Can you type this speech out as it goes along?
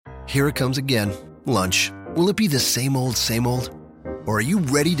Here it comes again. Lunch. Will it be the same old, same old? Or are you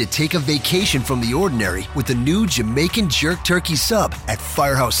ready to take a vacation from the ordinary with the new Jamaican Jerk Turkey Sub at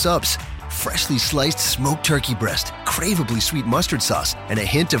Firehouse Subs? Freshly sliced smoked turkey breast, craveably sweet mustard sauce, and a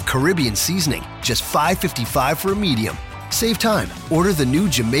hint of Caribbean seasoning. Just $5.55 for a medium. Save time. Order the new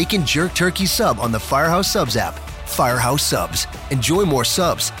Jamaican Jerk Turkey Sub on the Firehouse Subs app. Firehouse Subs. Enjoy more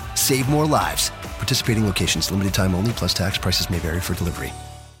subs. Save more lives. Participating locations. Limited time only, plus tax. Prices may vary for delivery.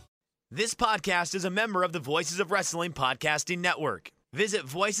 This podcast is a member of the Voices of Wrestling Podcasting Network. Visit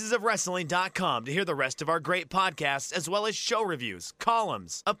voicesofwrestling.com to hear the rest of our great podcasts, as well as show reviews,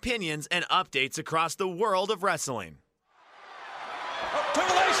 columns, opinions, and updates across the world of wrestling.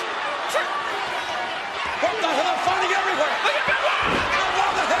 Triple H! What the hell? They're fighting everywhere!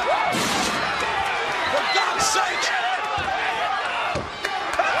 What the hell? For God's sake!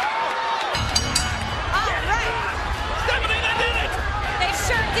 All right. Stephanie, they did it! They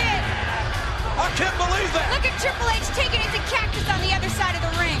sure did. I can't believe that! Look at Triple H taking it to Cactus on the other side of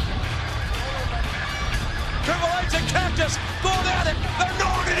the ring. Triple H and Cactus going at it! They're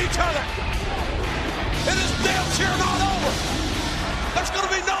gnawing at each other! It is damn sure not over! There's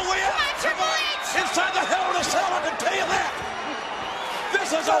gonna be no way out! Come on, Triple H! Inside the Hell in a Cell, I can tell you that! This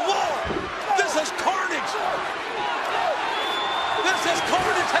is a war! This is carnage! This is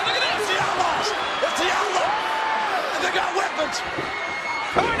carnage! Hey, look at this! It's the Outlaws! It's the Outlaws! And they got weapons!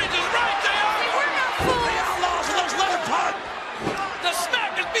 Carnage is right there! They were no fools! The Outlaws and those leather pot! The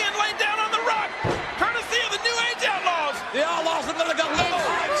smack is being laid down on the rock, courtesy of the New Age Outlaws. The Outlaws have got And leather Triple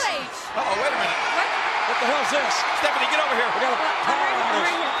pipes! H. Uh-oh, wait a minute. What the hell's this? Stephanie, get over here. We got a power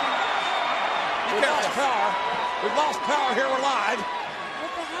outage. We lost careful. power. We've lost power here. We're live.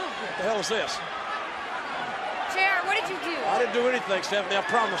 What the hell? What the hell is this? JR, what did you do? I didn't do anything, Stephanie. I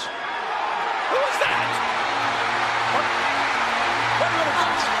promise. Who is that? Wait a minute,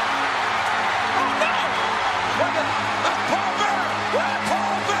 folks. Oh, no. Wait a minute. That's Paul Bearer.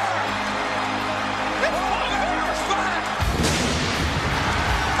 Paul Bearer. Paul Bearer's back.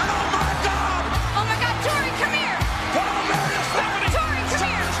 And oh my God, Oh my God, Tori, come here! Paul Bearer is back. Tori,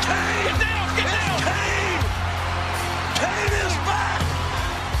 come here! It's Kane. Get down, get It's down. Kane. Kane is back.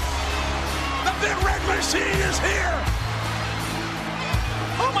 The big red machine is here.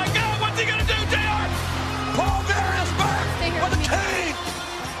 Oh, my God, what's he going to do, JR? Paul Bearer is back Stay here with with me. Kane.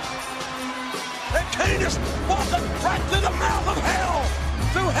 And Kane is walking right through the mouth of hell,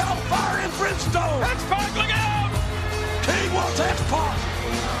 through hellfire and brimstone. X-Pac, look out. Kane wants X-Pac.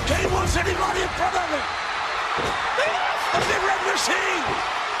 Kane wants anybody in front of him. The big red machine.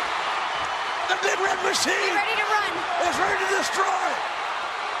 The big red machine Ready to run. is ready to destroy.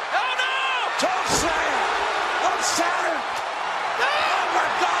 Oh, no. Toe slam on Saturn. Oh my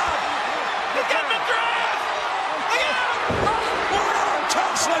God. He's getting the drive. Look out. One arm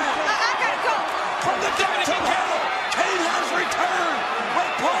toe slam. I gotta go. From the depths of hell, Kane has returned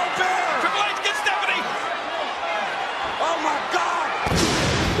with Paul Bearer. Triple H, get Stephanie. Oh my God.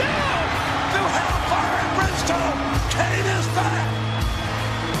 Down. Through hellfire and brimstone, Kane is back.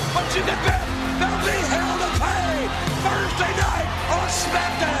 But you can bet there'll be hell to pay Thursday night on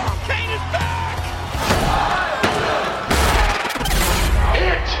SmackDown. Kane is back.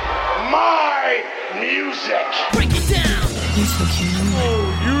 Hit my music. Break it down. Oh,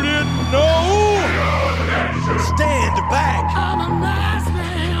 you didn't know? Stand back.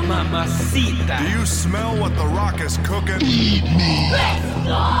 Mamacita. Do you smell what The Rock is cooking?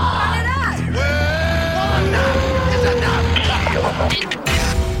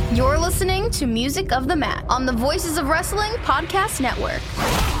 You're listening to Music of the Mat on the Voices of Wrestling Podcast Network.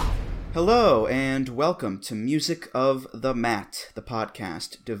 Hello, and welcome to Music of the Mat, the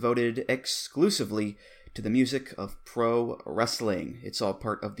podcast devoted exclusively to the music of pro wrestling. It's all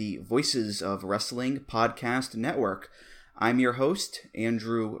part of the Voices of Wrestling Podcast Network. I'm your host,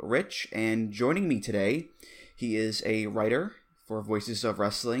 Andrew Rich, and joining me today, he is a writer for Voices of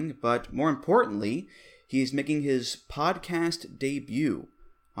Wrestling, but more importantly, he is making his podcast debut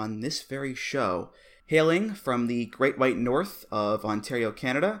on this very show. Hailing from the Great White North of Ontario,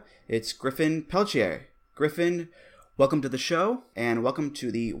 Canada, it's Griffin Peltier. Griffin, welcome to the show, and welcome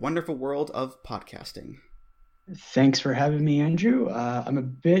to the wonderful world of podcasting. Thanks for having me, Andrew. I'm a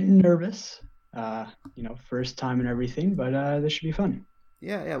bit nervous, first time and everything, but this should be fun.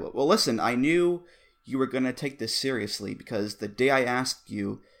 Yeah. Well, listen, I knew you were going to take this seriously because the day I asked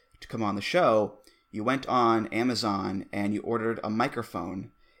you to come on the show, you went on Amazon and you ordered a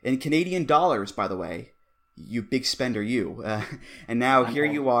microphone in Canadian dollars, by the way. You big spender, you. And now here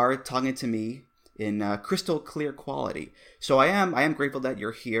you are talking to me in crystal clear quality. So I am grateful that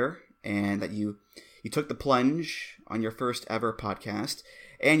you're here and that you took the plunge on your first ever podcast.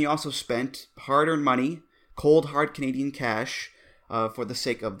 and you also spent hard-earned money, cold, hard Canadian cash, for the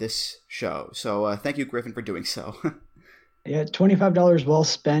sake of this show. So thank you, Griffin, for doing so. Yeah, $25 well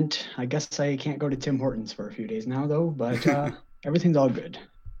spent. I guess I can't go to Tim Hortons for a few days now, though, but everything's all good.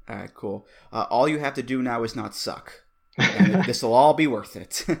 All right, cool. All you have to do now is not suck. And this will all be worth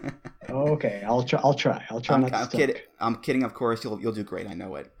it. Okay, I'll try. I'm kidding. Of course, you'll do great. I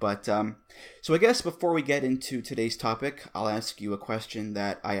know it. But so I guess before we get into today's topic, I'll ask you a question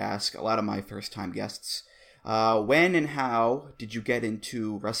that I ask a lot of my first-time guests. When and how did you get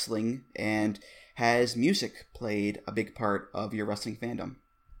into wrestling, and has music played a big part of your wrestling fandom?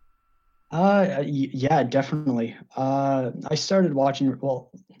 Yeah, definitely. I started watching. Well,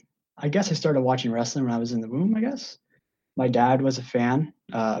 I guess I started watching wrestling when I was in the womb. I guess my dad was a fan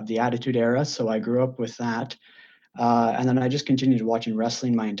of the Attitude Era, so I grew up with that. And then I just continued watching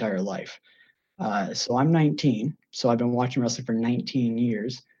wrestling my entire life. So I'm 19, so I've been watching wrestling for 19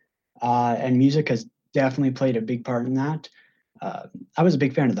 years, and music has definitely played a big part in that. I was a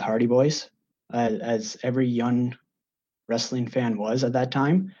big fan of the Hardy Boys, as every young wrestling fan was at that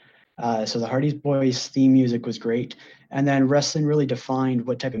time. So the Hardy Boys theme music was great. And then wrestling really defined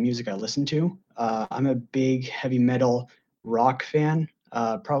what type of music I listened to. I'm a big heavy metal rock fan,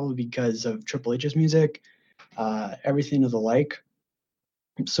 probably because of Triple H's music, everything of the like.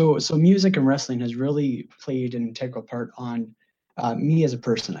 So music and wrestling has really played an integral part on me as a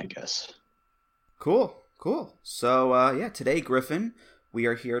person, I guess. Cool. So today, Griffin, we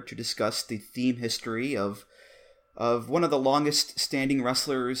are here to discuss the theme history of one of the longest standing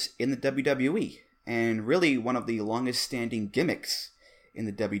wrestlers in the WWE, and really one of the longest standing gimmicks in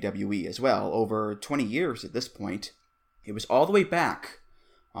the WWE as well, over 20 years at this point. It was all the way back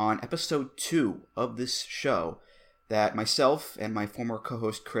on episode 2 of this show that myself and my former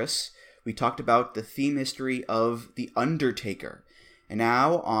co-host Chris, we talked about the theme history of The Undertaker. And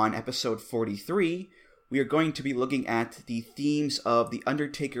now on episode 43, we are going to be looking at the themes of The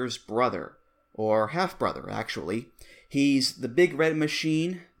Undertaker's brother, or half-brother, actually. He's the Big Red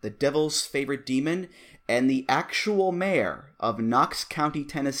Machine, the Devil's Favorite Demon, and the actual mayor of Knox County,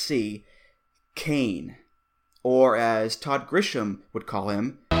 Tennessee, Kane. Or as Todd Grisham would call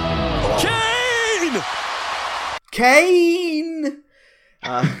him, Kane! Kane!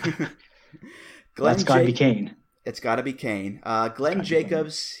 That's gotta be Kane. It's gotta be Kane. Glenn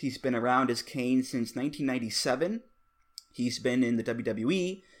Jacobs, he's been around as Kane since 1997. He's been in the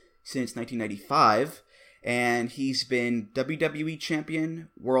WWE since 1995, and he's been WWE Champion,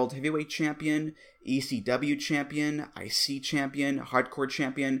 World Heavyweight Champion, ECW Champion, IC Champion, Hardcore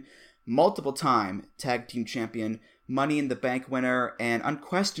Champion, multiple-time Tag Team Champion, Money in the Bank winner, and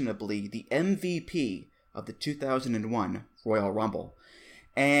unquestionably the MVP of the 2001 Royal Rumble.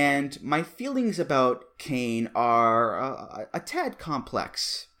 And my feelings about Kane are a tad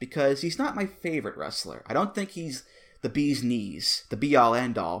complex, because he's not my favorite wrestler. I don't think he's the bee's knees, the be-all,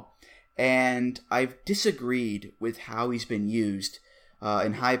 end-all. And I've disagreed with how he's been used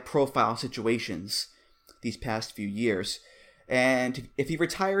in high-profile situations these past few years. And if he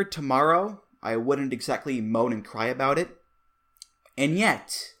retired tomorrow, I wouldn't exactly moan and cry about it. And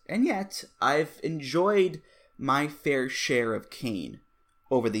yet, I've enjoyed my fair share of Kane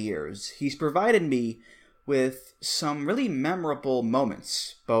over the years. He's provided me with some really memorable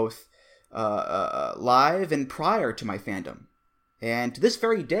moments, both live and prior to my fandom. And to this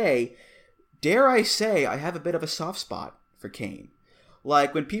very day, dare I say, I have a bit of a soft spot for Kane.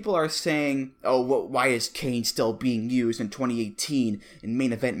 Like, when people are saying, why is Kane still being used in 2018 in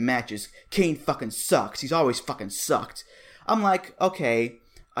main event matches? Kane fucking sucks. He's always fucking sucked. I'm like, okay,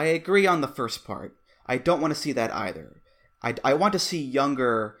 I agree on the first part. I don't want to see that either. I want to see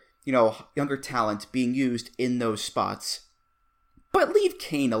younger talent being used in those spots. But leave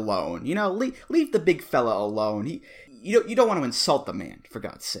Kane alone. Leave the big fella alone. You don't want to insult the man, for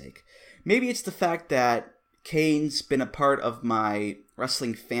God's sake. Maybe it's the fact that Kane's been a part of my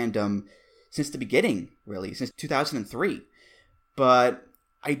wrestling fandom since the beginning, really, since 2003. But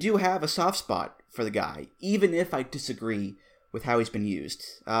I do have a soft spot for the guy, even if I disagree with how he's been used.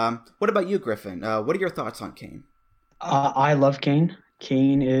 What about you, Griffin? What are your thoughts on Kane? I love Kane.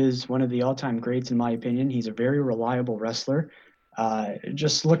 Kane is one of the all-time greats, in my opinion. He's a very reliable wrestler.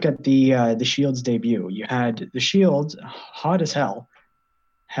 Just look at the Shield's debut. You had the Shield, hot as hell.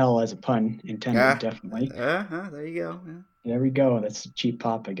 Hell as a pun intended, definitely. There you go. Yeah. There we go. That's a cheap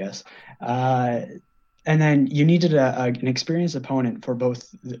pop, I guess. And then you needed an experienced opponent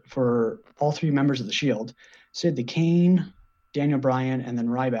for all three members of the Shield. So you had the Kane, Daniel Bryan, and then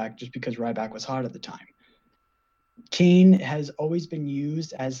Ryback, just because Ryback was hot at the time. Kane has always been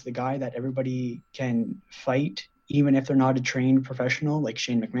used as the guy that everybody can fight even if they're not a trained professional like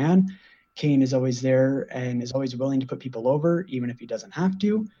Shane McMahon, Kane is always there and is always willing to put people over, even if he doesn't have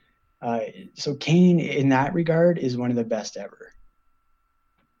to. So Kane, in that regard, is one of the best ever.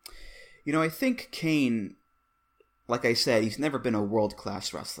 You know, I think Kane, like I said, he's never been a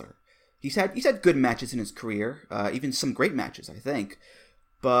world-class wrestler. He's had good matches in his career, even some great matches, I think.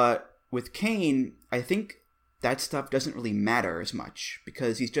 But with Kane, I think that stuff doesn't really matter as much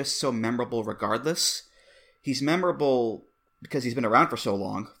because he's just so memorable regardless. He's memorable because he's been around for so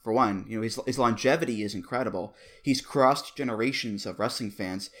long, for one. You know, his longevity is incredible. He's crossed generations of wrestling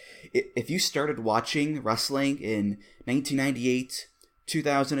fans. If you started watching wrestling in 1998,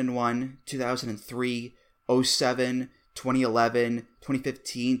 2001, 2003, 07, 2011,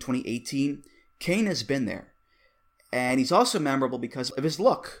 2015, 2018, Kane has been there. And he's also memorable because of his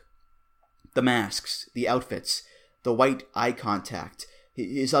look. The masks, the outfits, the white eye contact,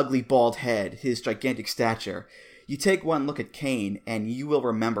 his ugly bald head, his gigantic stature. You take one look at Kane and you will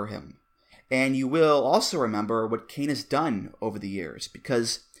remember him. And you will also remember what Kane has done over the years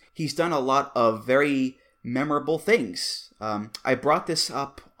because he's done a lot of very memorable things. I brought this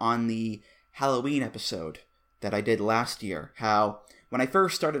up on the Halloween episode that I did last year, how when I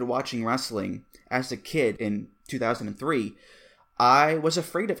first started watching wrestling as a kid in 2003, I was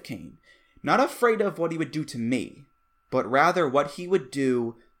afraid of Kane. Not afraid of what he would do to me, but rather what he would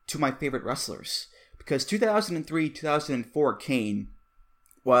do to my favorite wrestlers. Because 2003, 2004 Kane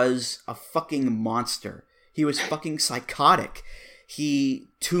was a fucking monster. He was fucking psychotic. He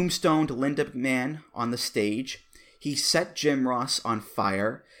tombstoned Linda McMahon on the stage. He set Jim Ross on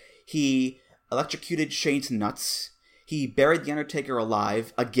fire. He electrocuted Shane's nuts. He buried The Undertaker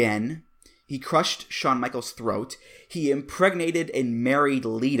alive again. He crushed Shawn Michaels' throat. He impregnated and married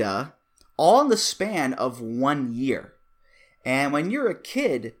Lita, all in the span of 1 year. And when you're a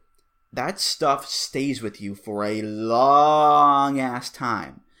kid, that stuff stays with you for a long-ass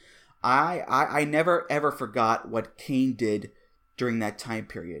time. I never, ever forgot what Kane did during that time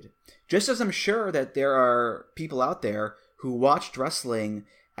period. Just as I'm sure that there are people out there who watched wrestling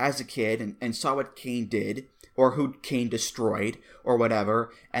as a kid and saw what Kane did, or who Kane destroyed, or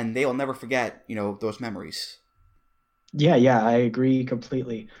whatever, and they'll never forget, those memories. Yeah, I agree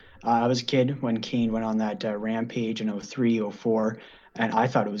completely. I was a kid when Kane went on that rampage in 03, 04, and I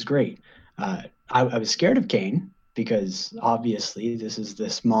thought it was great. I was scared of Kane because obviously this is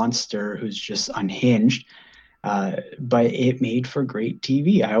this monster who's just unhinged, but it made for great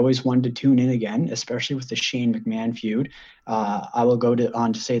TV. I always wanted to tune in again, especially with the Shane McMahon feud. I will go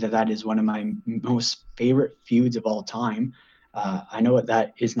on to say that is one of my most favorite feuds of all time. I know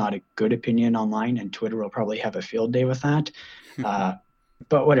that is not a good opinion online, and Twitter will probably have a field day with that.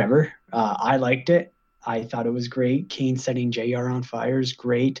 But whatever. I liked it. I thought it was great. Kane setting JR on fire is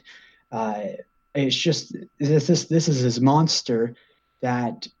great. It's just this is his monster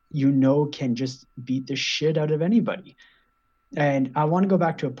that can just beat the shit out of anybody. And I want to go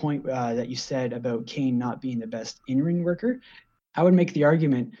back to a point that you said about Kane not being the best in-ring worker. I would make the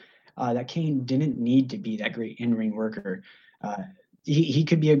argument that Kane didn't need to be that great in-ring worker. He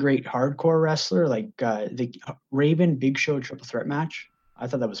could be a great hardcore wrestler, like the Raven Big Show triple threat match. I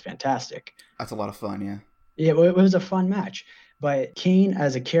thought that was fantastic. That's a lot of fun, yeah. Yeah, it was a fun match. But Kane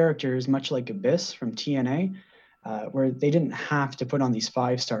as a character is much like Abyss from TNA, where they didn't have to put on these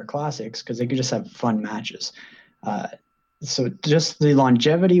 5-star classics because they could just have fun matches. So just the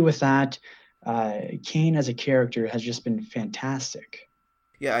longevity with that, Kane as a character has just been fantastic.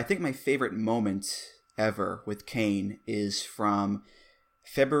 Yeah, I think my favorite moment ever with Kane is from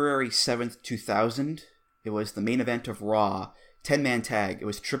February 7th, 2000. It was the main event of Raw, 10-man tag. It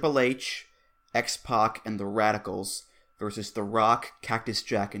was Triple H, X-Pac, and the Radicals versus The Rock, Cactus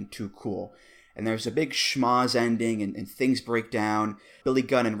Jack, and Too Cool. And there's a big schmoz ending, and things break down. Billy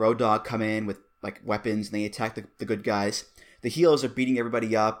Gunn and Road Dogg come in with weapons, and they attack the good guys. The heels are beating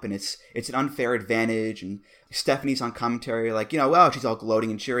everybody up, and it's an unfair advantage. And Stephanie's on commentary she's all gloating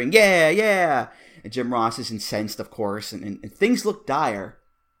and cheering, yeah. And Jim Ross is incensed, of course, and things look dire.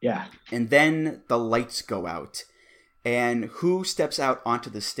 Yeah. And then the lights go out. And who steps out onto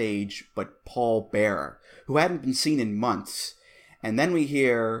the stage but Paul Bearer, who hadn't been seen in months. And then we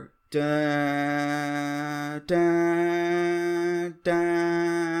hear, da, da,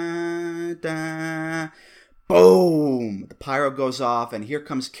 da, da. Boom! The pyro goes off, and here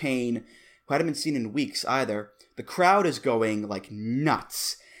comes Kane, who hadn't been seen in weeks either. The crowd is going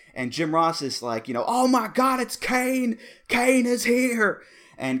nuts. And Jim Ross is oh my God, it's Kane! Kane is here!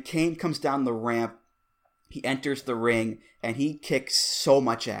 And Kane comes down the ramp. He enters the ring, and he kicks so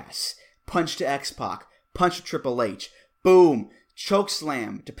much ass. Punch to X-Pac. Punch to Triple H. Boom! Choke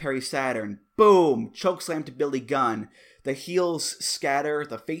slam to Perry Saturn. boom, chokeslam to Billy Gunn. The heels scatter,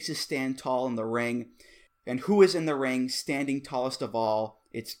 the faces stand tall in the ring. And who is in the ring, standing tallest of all?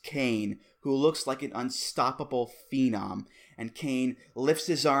 It's Kane, who looks like an unstoppable phenom. And Kane lifts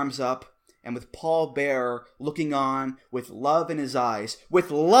his arms up, and with Paul Bearer looking on with love in his eyes,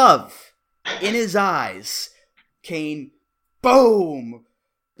 Kane, boom!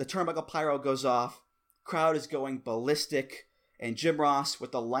 The turnbuckle pyro goes off, crowd is going ballistic, and Jim Ross,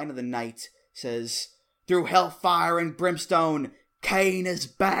 with the line of the night, says, "Through hellfire and brimstone, Kane is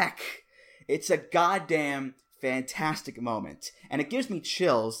back!" It's a goddamn fantastic moment, and it gives me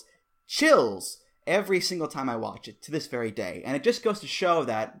chills every single time I watch it to this very day. And it just goes to show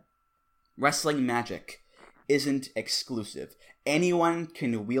that wrestling magic isn't exclusive. Anyone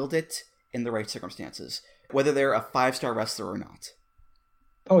can wield it in the right circumstances, whether they're a 5-star wrestler or not.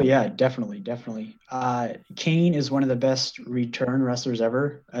 Oh yeah, definitely. Kane is one of the best return wrestlers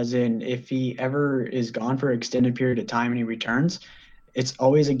ever, as in if he ever is gone for an extended period of time and he returns, it's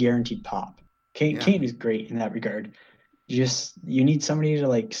always a guaranteed pop. Kane is great in that regard. You need somebody to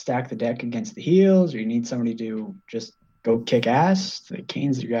like stack the deck against the heels, or you need somebody to just go kick ass.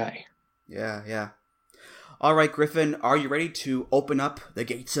 Kane's your guy. Yeah. All right, Griffin, are you ready to open up the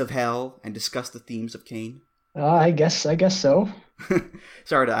gates of hell and discuss the themes of Kane? I guess so.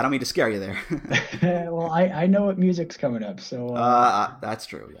 Sorry, I don't mean to scare you there. Well, I know what music's coming up, so... that's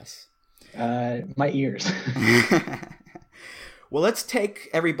true, yes. My ears. Well, let's take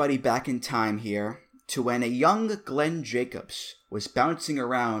everybody back in time here to when a young Glenn Jacobs was bouncing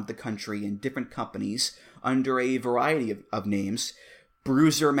around the country in different companies under a variety of names.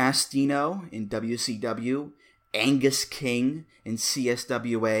 Bruiser Mastino in WCW, Angus King in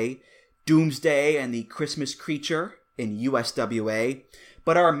CSWA, Doomsday and the Christmas Creature in USWA.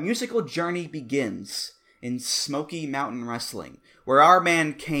 But our musical journey begins in Smoky Mountain Wrestling, where our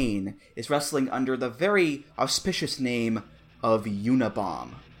man Kane is wrestling under the very auspicious name of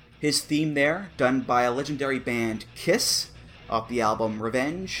Unabomb. His theme there, done by a legendary band, Kiss, off the album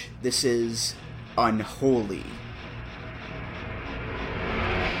Revenge. This is Unholy.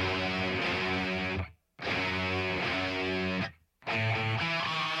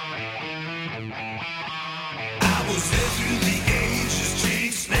 I was there through the ages,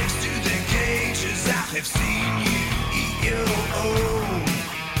 chain snakes to the cages. I have seen you eat your own.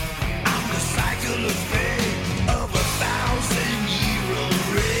 I'm the cycle of fate of 1,000-year-old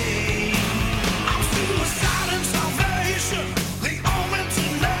reign. I'm suicide and salvation, the omen to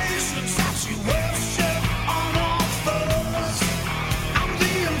nations that you worship on all fours. I'm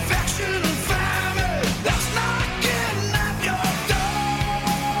the infection and famine that's knocking at your door.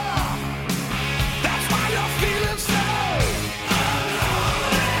 That's why you're feeling so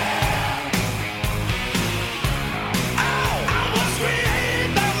unholy. Oh, I was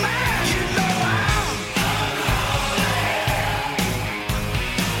created by man. You know I'm unholy.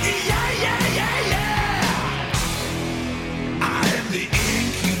 Yeah. I am the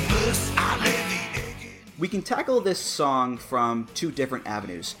incubus. I live the incubus. We can tackle this song from two different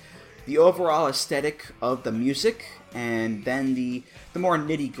avenues. The overall aesthetic of the music, and then the more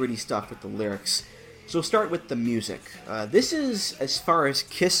nitty-gritty stuff with the lyrics. So we'll start with the music. This is, as far as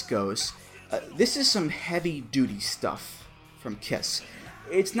Kiss goes, this is some heavy-duty stuff from Kiss.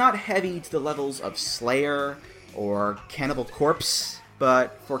 It's not heavy to the levels of Slayer or Cannibal Corpse,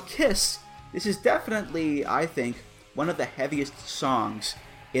 but for Kiss, this is definitely, I think, one of the heaviest songs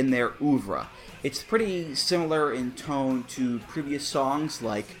in their oeuvre. It's pretty similar in tone to previous songs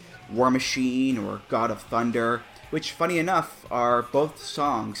like War Machine or God of Thunder, which, funny enough, are both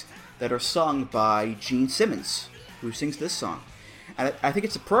songs that are sung by Gene Simmons, who sings this song. And I think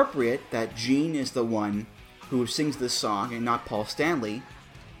it's appropriate that Gene is the one who sings this song and not Paul Stanley,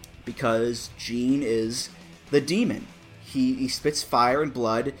 because Gene is the demon. He spits fire and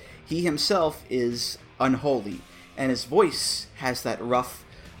blood. He himself is unholy, and his voice has that rough,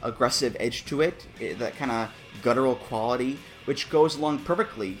 aggressive edge to it, that kind of guttural quality, which goes along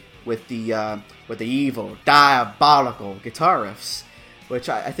perfectly with the evil, diabolical guitar riffs, which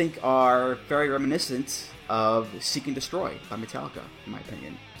I think are very reminiscent of Seek and Destroy by Metallica, in my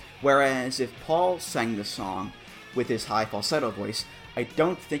opinion. Whereas if Paul sang the song with his high falsetto voice, I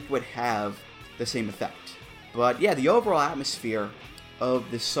don't think it would have the same effect. But yeah, the overall atmosphere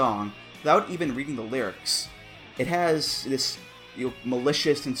of this song, without even reading the lyrics, it has this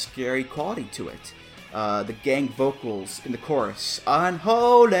malicious and scary quality to it. The gang vocals in the chorus,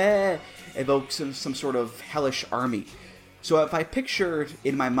 unholy, evokes some sort of hellish army. So if I pictured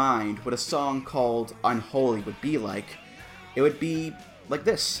in my mind what a song called Unholy would be like, it would be like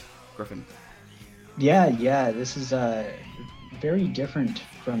this, Griffin. Yeah, this is very different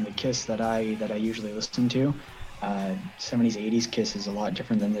from the Kiss that I usually listen to. 70s, 80s Kiss is a lot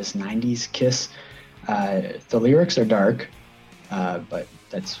different than this 90s Kiss. The lyrics are dark, but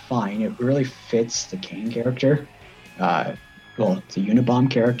that's fine. It really fits the Kane character. It's a Unabomb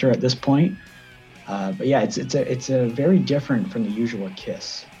character at this point. But yeah, it's a very different from the usual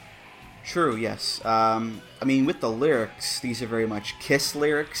Kiss. True, yes. I mean, with the lyrics, these are very much Kiss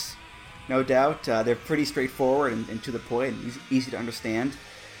lyrics, no doubt. They're pretty straightforward and to the point, and easy to understand.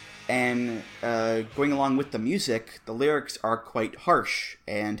 And going along with the music, the lyrics are quite harsh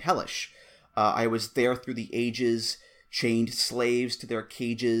and hellish. I was there through the ages, chained slaves to their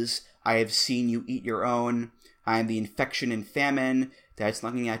cages. I have seen you eat your own. I am the infection and famine that's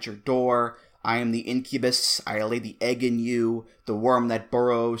knocking at your door. I am the incubus. I lay the egg in you, the worm that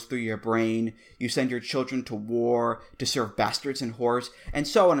burrows through your brain. You send your children to war to serve bastards and whores, and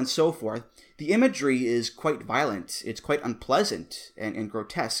so on and so forth. The imagery is quite violent. It's quite unpleasant and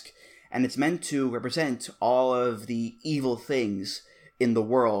grotesque, and it's meant to represent all of the evil things in the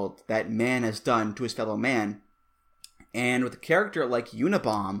world that man has done to his fellow man. And with a character like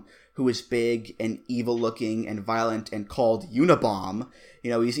Unabomb, who is big and evil-looking and violent and called Unabomb,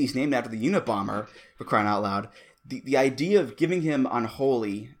 he's named after the Unabomber, for crying out loud. The idea of giving him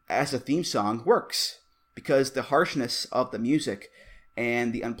Unholy as a theme song works, because the harshness of the music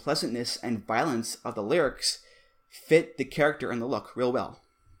and the unpleasantness and violence of the lyrics fit the character and the look real well.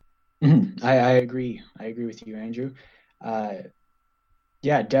 Mm-hmm. I agree. I agree with you, Andrew.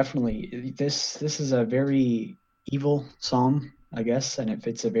 Yeah, definitely. This is a very evil song, I guess, and it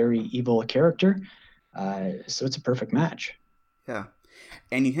fits a very evil character. So it's a perfect match. Yeah.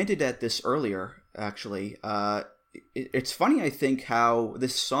 And you hinted at this earlier, actually. It's funny, I think, how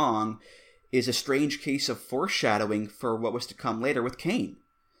this song is a strange case of foreshadowing for what was to come later with Kane.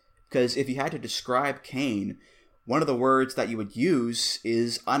 Because if you had to describe Kane, one of the words that you would use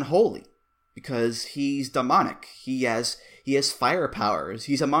is unholy, because he's demonic. He has fire powers.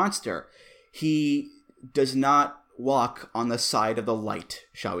 He's a monster. He does not walk on the side of the light,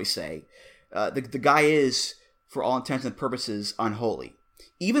 shall we say. The guy is, for all intents and purposes, unholy.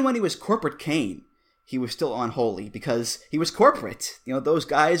 Even when he was corporate Kane, he was still unholy because he was corporate. Those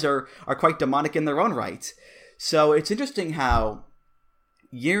guys are quite demonic in their own right. So it's interesting how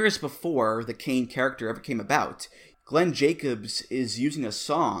years before the Kane character ever came about, Glenn Jacobs is using a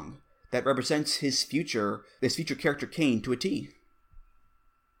song that represents his future character Kane to a T.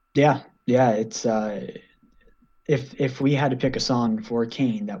 Yeah. It's if we had to pick a song for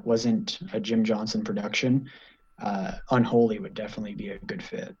Kane that wasn't a Jim Johnston production, Unholy would definitely be a good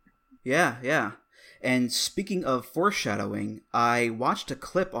fit. Yeah. And speaking of foreshadowing, I watched a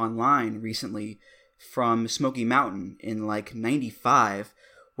clip online recently from Smoky Mountain in 95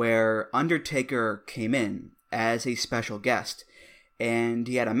 where Undertaker came in as a special guest, and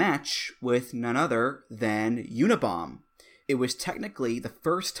he had a match with none other than Unabomb. It was technically the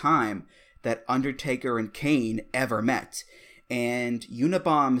first time that Undertaker and Kane ever met, and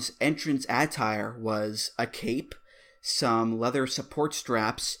Unabomb's entrance attire was a cape, some leather support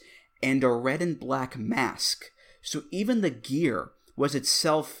straps, and a red and black mask. So even the gear was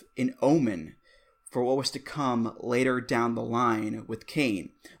itself an omen for what was to come later down the line with Kane.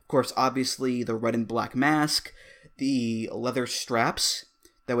 Of course, obviously, the red and black mask, the leather straps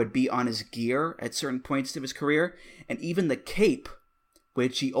that would be on his gear at certain points of his career, and even the cape,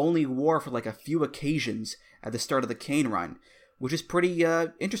 which he only wore for a few occasions at the start of the Kane run, which is pretty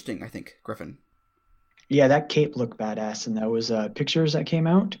interesting, I think, Griffin. Yeah, that cape looked badass, and those pictures that came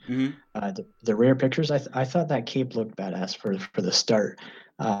out, the rare pictures, I thought that cape looked badass for the start.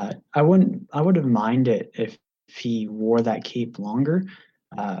 I wouldn't mind it if he wore that cape longer,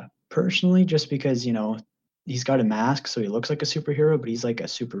 personally, just because he's got a mask, so he looks like a superhero, but he's like a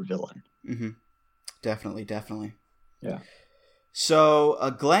super villain. Mm-hmm. Definitely. Yeah.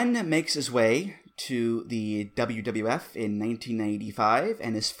 So Glenn makes his way to the WWF in 1995,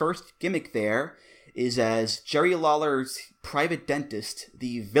 and his first gimmick there is as Jerry Lawler's private dentist,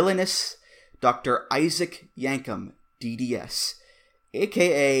 the villainous Dr. Isaac Yankem, DDS,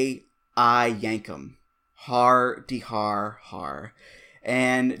 a.k.a. I Yankem. Har de har har.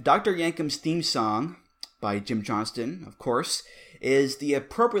 And Dr. Yankem's theme song, by Jim Johnston, of course, is the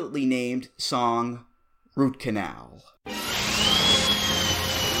appropriately named song Root Canal.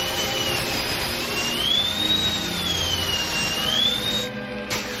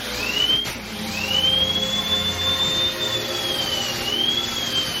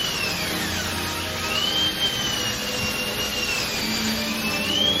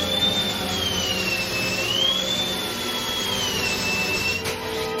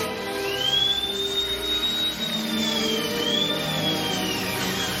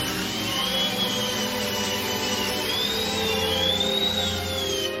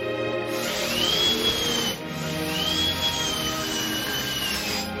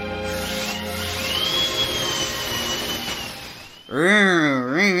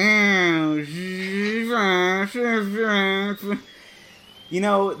 You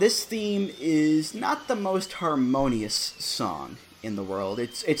know, this theme is not the most harmonious song in the world.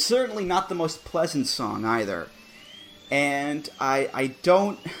 It's certainly not the most pleasant song either. And I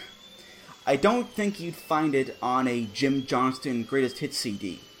don't think you'd find it on a Jim Johnston Greatest Hits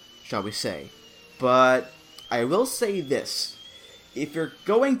CD, shall we say. But I will say this. If you're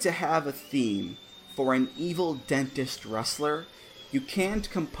going to have a theme for an evil dentist wrestler, you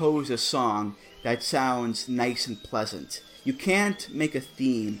can't compose a song that sounds nice and pleasant. You can't make a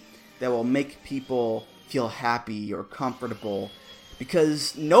theme that will make people feel happy or comfortable,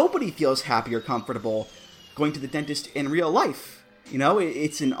 because nobody feels happy or comfortable going to the dentist in real life. You know,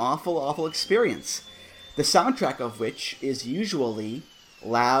 it's an awful, awful experience. The soundtrack of which is usually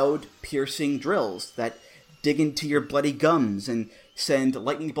loud, piercing drills that dig into your bloody gums and send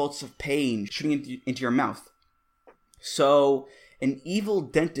lightning bolts of pain shooting into your mouth. So, an evil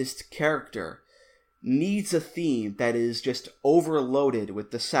dentist character needs a theme that is just overloaded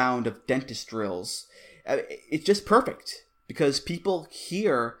with the sound of dentist drills. It's just perfect, because people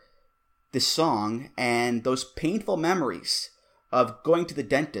hear this song and those painful memories of going to the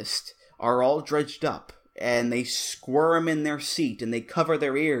dentist are all dredged up, and they squirm in their seat and they cover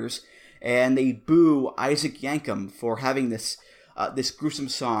their ears and they boo Isaac Yankem for having this gruesome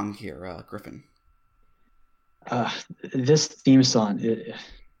song here, Griffin. This theme song,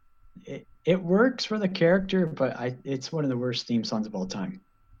 it works for the character, but it's one of the worst theme songs of all time.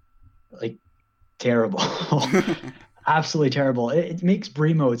 Like, terrible. Absolutely terrible. It makes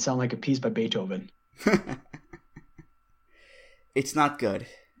Brie Mode sound like a piece by Beethoven. It's not good.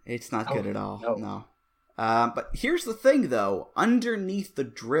 It's not good at all. No. But here's the thing, though. Underneath the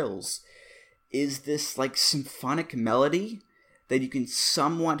drills is this, like, symphonic melody that you can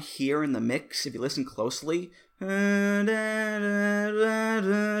somewhat hear in the mix if you listen closely.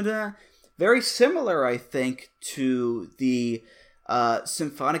 Very similar, I think, to the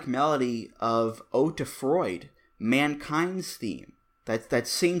symphonic melody of Ode to Freud, Mankind's theme. That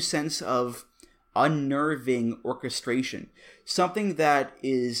same sense of unnerving orchestration. Something that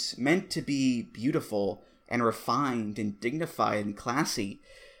is meant to be beautiful and refined and dignified and classy,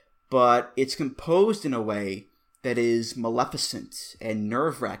 but it's composed in a way that is maleficent and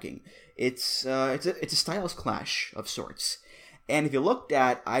nerve-wracking. It's a styles clash of sorts. And if you looked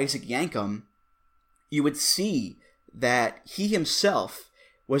at Isaac Yankem, you would see that he himself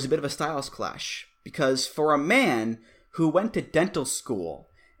was a bit of a styles clash. Because for a man who went to dental school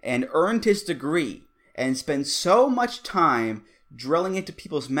and earned his degree and spent so much time drilling into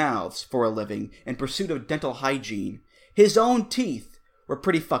people's mouths for a living in pursuit of dental hygiene, his own teeth were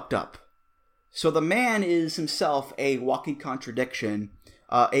pretty fucked up. So the man is himself a walking contradiction,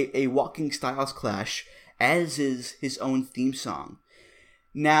 a walking styles clash, as is his own theme song.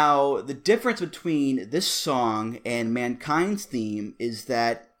 Now, the difference between this song and Mankind's theme is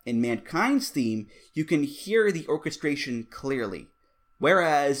that in Mankind's theme, you can hear the orchestration clearly,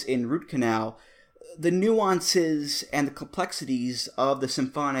 whereas in Root Canal, the nuances and the complexities of the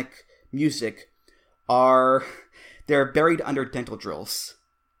symphonic music they're buried under dental drills,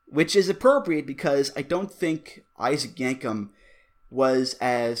 which is appropriate because I don't think Isaac Yankem was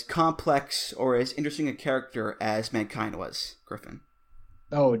as complex or as interesting a character as Mankind was, Griffin.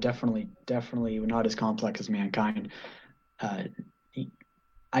 Oh, definitely not as complex as Mankind.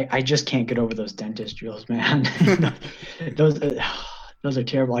 I just can't get over those dentist drills, man. Those are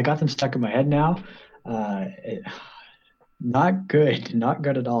terrible. I got them stuck in my head now. Not good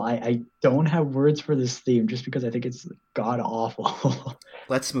at all. I don't have words for this theme just because I think it's god awful.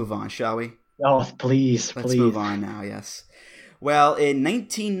 Let's move on, shall we? Oh, please. Let's move on now, yes. Well, in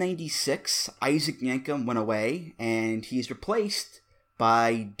 1996, Isaac Yankem went away, and he's replaced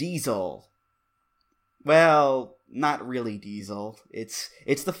by Diesel. Well, not really Diesel. It's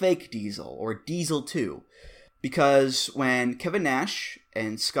the fake Diesel, or Diesel 2. Because when Kevin Nash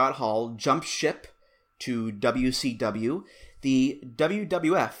and Scott Hall jumped ship to WCW, the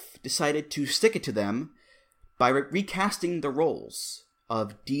WWF decided to stick it to them by recasting the roles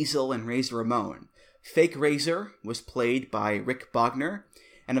of Diesel and Razor Ramon. Fake Razor was played by Rick Bogner,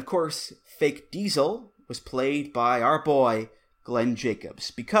 and of course, Fake Diesel was played by our boy, Glenn Jacobs.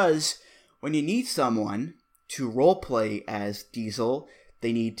 Because when you need someone to roleplay as Diesel,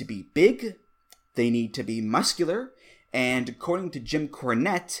 they need to be big, they need to be muscular, and according to Jim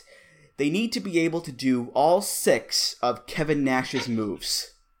Cornette, they need to be able to do all 6 of Kevin Nash's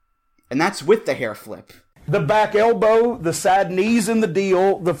moves. And that's with the hair flip. The back elbow, the side knees in the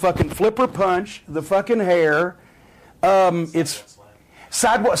deal, the fucking flipper punch, the fucking hair, it's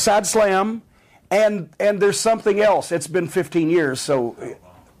side slam, and there's something else. It's been 15 years, so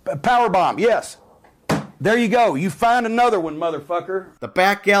power bomb, yes. There you go. You find another one, motherfucker. The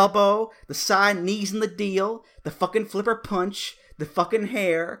back elbow, the side knees in the deal, the fucking flipper punch, the fucking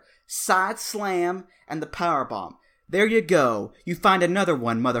hair, side slam, and the power bomb. There you go. You find another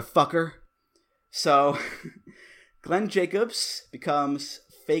one, motherfucker. So, Glenn Jacobs becomes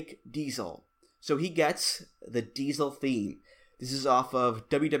Fake Diesel. So he gets the Diesel theme. This is off of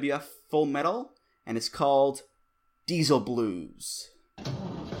WWF Full Metal, and it's called Diesel Blues.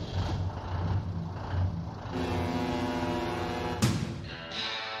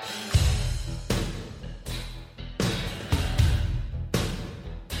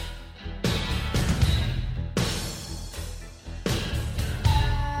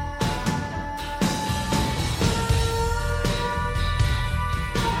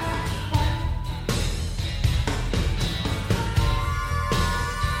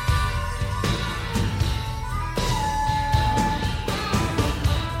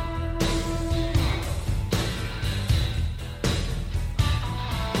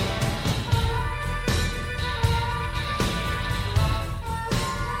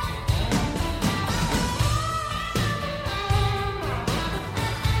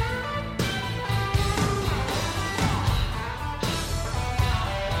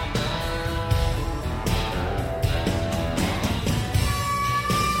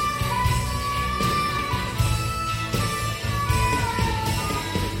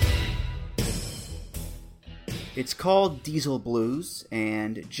 It's called Diesel Blues,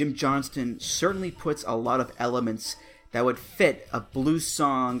 and Jim Johnston certainly puts a lot of elements that would fit a blues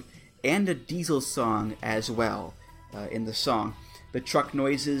song and a diesel song as well in the song. The truck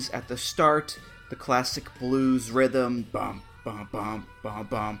noises at the start, the classic blues rhythm, bum bum bum bum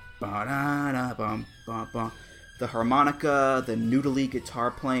bum ba da da bum bum bum, the harmonica, the noodly guitar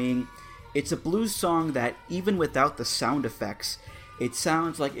playing. It's a blues song that, even without the sound effects, it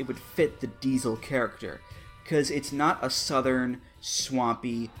sounds like it would fit the Diesel character. Because it's not a southern,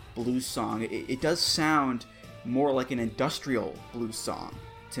 swampy blues song. It does sound more like an industrial blues song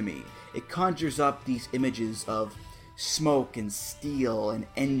to me. It conjures up these images of smoke and steel and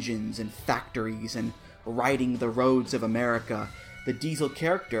engines and factories and riding the roads of America. The Diesel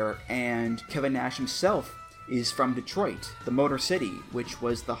character and Kevin Nash himself is from Detroit, the Motor City, which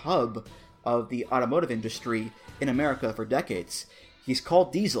was the hub of the automotive industry in America for decades. He's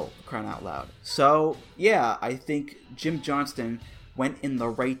called Diesel, crying out loud. So, yeah, I think Jim Johnston went in the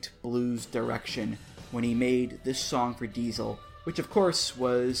right blues direction when he made this song for Diesel, which of course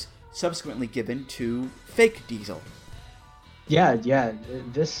was subsequently given to Fake Diesel. Yeah,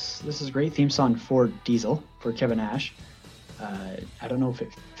 this is a great theme song for Diesel, for Kevin Nash. I don't know if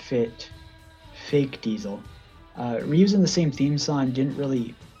it fit Fake Diesel. Reusing the same theme song didn't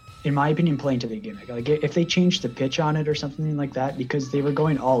really, in my opinion, play into the gimmick. Like, if they changed the pitch on it or something like that, because they were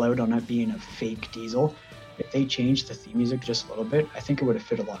going all out on it being a fake Diesel, if they changed the theme music just a little bit, I think it would have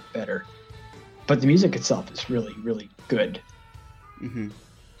fit a lot better. But the music itself is really, really good. Mm-hmm.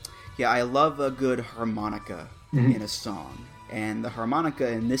 Yeah, I love a good harmonica in a song. And the harmonica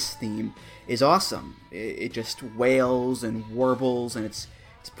in this theme is awesome. It just wails and warbles, and it's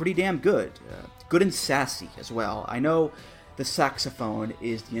pretty damn good. Good and sassy as well. I know the saxophone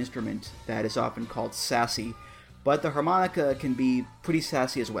is the instrument that is often called sassy, but the harmonica can be pretty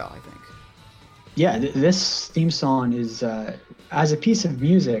sassy as well, I think. Yeah, this theme song is, as a piece of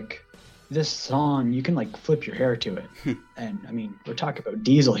music, this song, you can like flip your hair to it. And I mean, we're talking about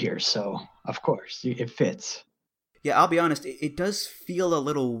Diesel here, so of course it fits. Yeah, I'll be honest, it does feel a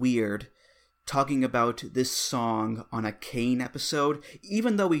little weird talking about this song on a Kane episode,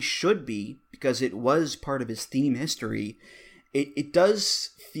 even though he should be, because it was part of his theme history. It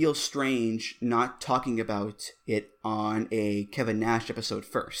does feel strange not talking about it on a Kevin Nash episode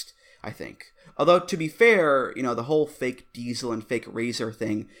first, I think. Although, to be fair, the whole Fake Diesel and Fake Razor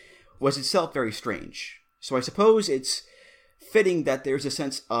thing was itself very strange. So I suppose it's fitting that there's a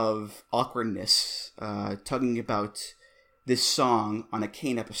sense of awkwardness talking about this song on a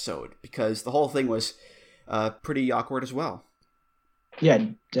Kane episode, because the whole thing was pretty awkward as well. Yeah,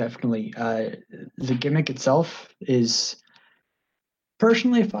 definitely. The gimmick itself is,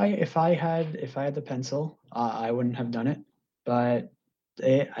 personally, if I had the pencil, I wouldn't have done it. But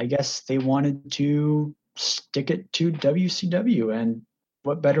I guess they wanted to stick it to WCW, and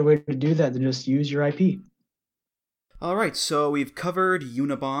what better way to do that than just use your IP? All right, so we've covered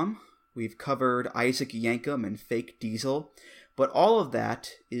Unabomb, we've covered Isaac Yankem and Fake Diesel, but all of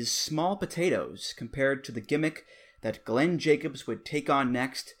that is small potatoes compared to the gimmick that Glenn Jacobs would take on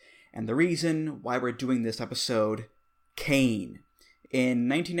next, and the reason why we're doing this episode, Kane. In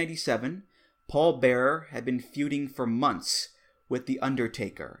 1997, Paul Bearer had been feuding for months with The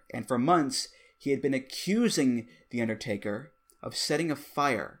Undertaker, and for months he had been accusing The Undertaker of setting a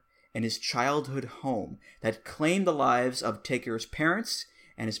fire in his childhood home that claimed the lives of Taker's parents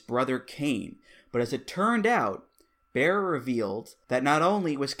and his brother Kane. But as it turned out, Bearer revealed that not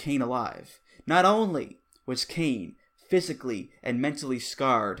only was Kane alive, not only was Kane physically and mentally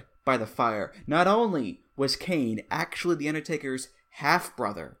scarred by the fire, not only was Kane actually The Undertaker's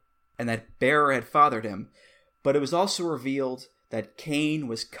half-brother, and that Bearer had fathered him, but it was also revealed that Kane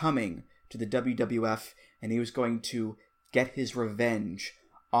was coming to the WWF and he was going to get his revenge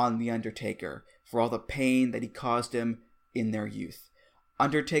on The Undertaker for all the pain that he caused him in their youth.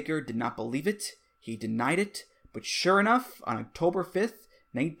 Undertaker did not believe it, he denied it, but sure enough, on October 5th,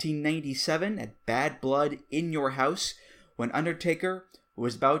 1997, at Bad Blood in Your House, when Undertaker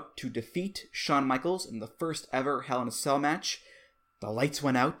was about to defeat Shawn Michaels in the first ever Hell in a Cell match, the lights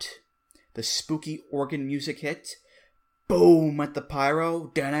went out, the spooky organ music hit, boom went the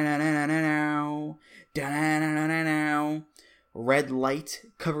pyro, da-na-na-na-na-na-now, da-na-na-na-na-now. Red light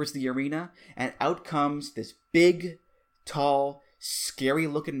covers the arena, and out comes this big, tall,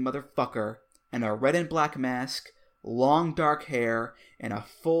 scary-looking motherfucker in a red and black mask, long dark hair, and a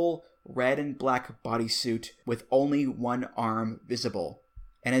full red and black bodysuit with only one arm visible.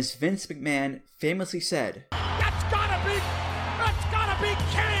 And as Vince McMahon famously said, That's gotta be Kane! That's gotta be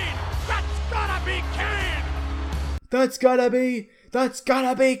Kane! That's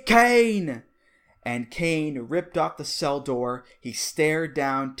gotta be Kane! And Kane ripped off the cell door, he stared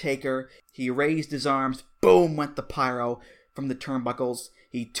down Taker, he raised his arms, boom went the pyro from the turnbuckles,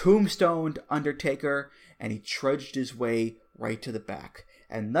 he tombstoned Undertaker, and he trudged his way right to the back.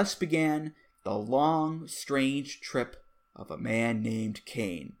 And thus began the long, strange trip of a man named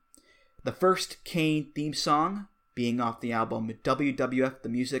Kane. The first Kane theme song being off the album WWF The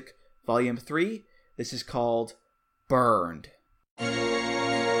Music Volume 3. This is called Burned.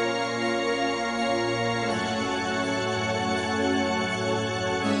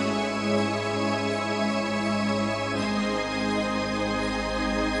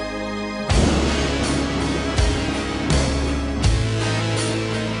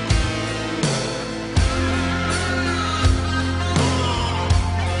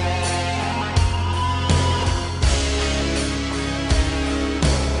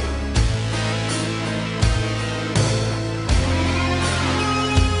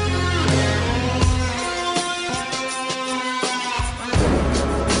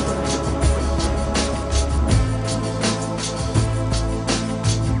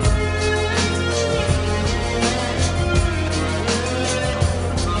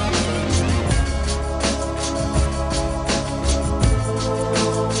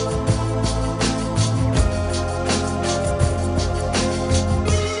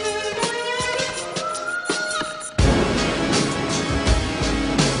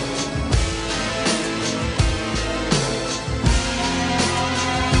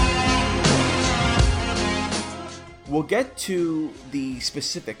 We'll get to the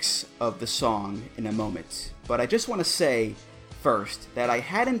specifics of the song in a moment, but I just want to say first that I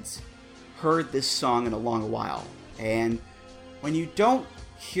hadn't heard this song in a long while, and when you don't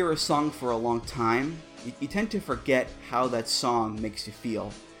hear a song for a long time, you tend to forget how that song makes you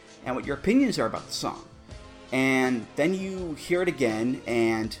feel and what your opinions are about the song. And then you hear it again,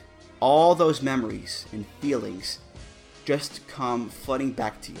 and all those memories and feelings just come flooding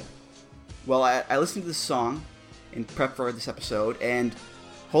back to you. Well, I listened to this song in prep for this episode, and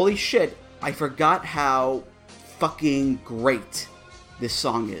holy shit, I forgot how fucking great this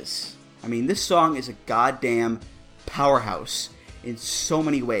song is. I mean, this song is a goddamn powerhouse in so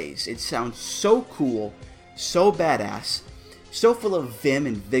many ways. It sounds so cool, so badass, so full of vim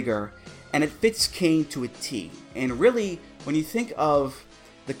and vigor, and it fits Kane to a T. And really, when you think of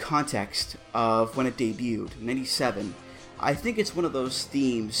the context of when it debuted, 97, I think it's one of those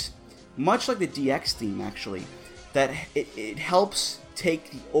themes, much like the DX theme actually, that it helps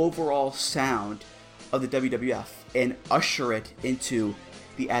take the overall sound of the WWF and usher it into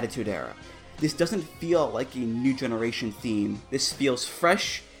the Attitude Era. This doesn't feel like a new generation theme. This feels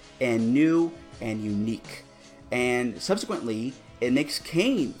fresh and new and unique. And subsequently, it makes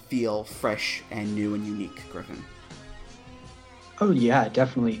Kane feel fresh and new and unique, Griffin. Oh yeah,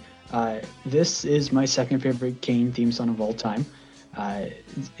 definitely. This is my second favorite Kane theme song of all time.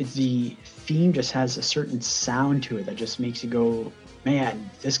 The theme just has a certain sound to it that just makes you go, man,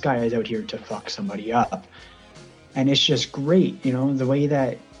 this guy is out here to fuck somebody up. And it's just great, you know, the way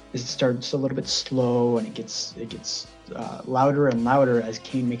that it starts a little bit slow and it gets louder and louder as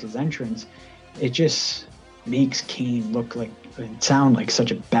Kane makes his entrance. It just makes Kane look like and sound like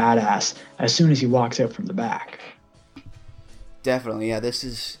such a badass as soon as he walks out from the back. Definitely, yeah.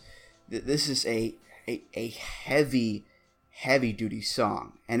 This this is a heavy duty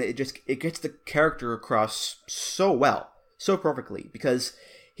song, and it gets the character across so well, so perfectly, because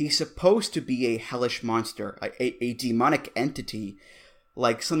he's supposed to be a hellish monster, a demonic entity,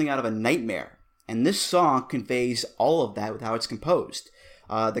 like something out of a nightmare. And this song conveys all of that with how it's composed.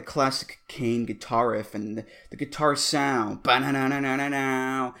 The classic Kane guitar riff and the guitar sound.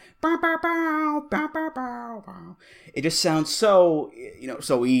 It just sounds so,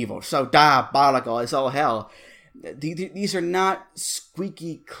 so evil, so diabolical as all hell. These are not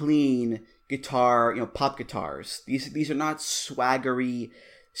squeaky clean guitar, pop guitars. These are not swaggery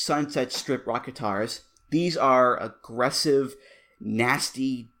Sunset Strip rock guitars. These are aggressive,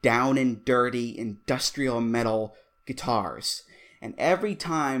 nasty, down and dirty, industrial metal guitars. And every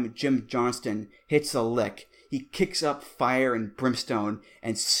time Jim Johnston hits a lick, he kicks up fire and brimstone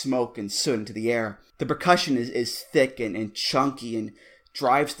and smoke and soot into the air. The percussion is thick and chunky and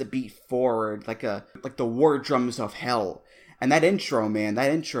drives the beat forward like the war drums of hell. And that intro,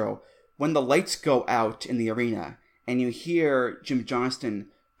 when the lights go out in the arena and you hear Jim Johnston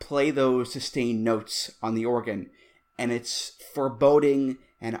play those sustained notes on the organ, and it's foreboding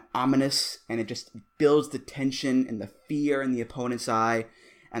and ominous, and it just builds the tension and the fear in the opponent's eye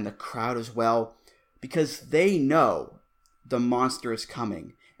and the crowd as well, because they know the monster is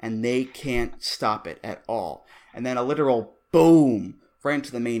coming and they can't stop it at all. And then a literal boom right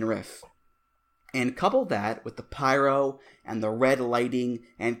into the main riff. And couple that with the pyro and the red lighting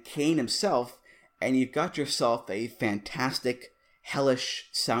and Kane himself, and you've got yourself a fantastic, hellish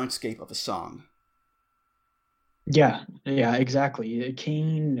soundscape of a song. Yeah, exactly.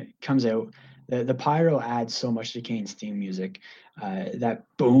 Kane comes out. The pyro adds so much to Kane's theme music. That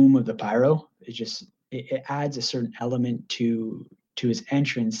boom of the pyro, it adds a certain element to his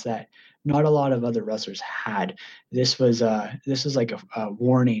entrance that not a lot of other wrestlers had. This was like a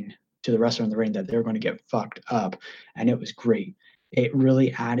warning to the wrestler in the ring that they're going to get fucked up, and it was great. It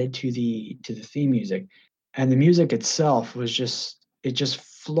really added to the theme music, and the music itself was just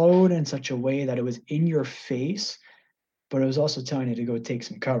flowed in such a way that it was in your face, but it was also telling you to go take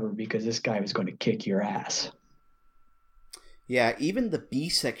some cover because this guy was going to kick your ass. Yeah, even the B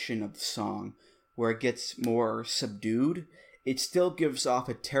section of the song, where it gets more subdued, it still gives off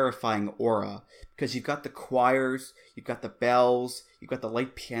a terrifying aura, because you've got the choirs, you've got the bells, you've got the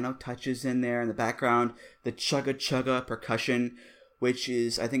light piano touches in there in the background, the chugga percussion, which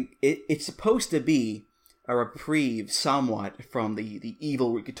is, I think, it's supposed to be a reprieve somewhat from the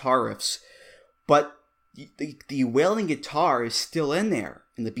evil guitar riffs, but the wailing guitar is still in there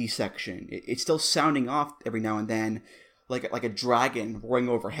in the B section. It's still sounding off every now and then like a dragon roaring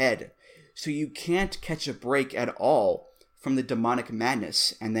overhead. So you can't catch a break at all from the demonic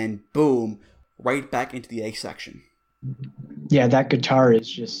madness, and then boom, right back into the A section. Yeah, that guitar is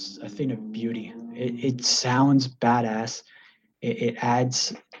just a thing of beauty. It sounds badass. It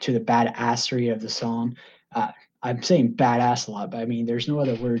adds to the badassery of the song. I'm saying badass a lot, but I mean, there's no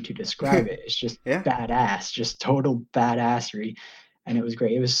other word to describe it. It's just badass, just total badassery. And it was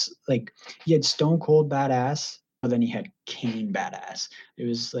great. It was like, you had Stone Cold badass, but then you had Kane badass. It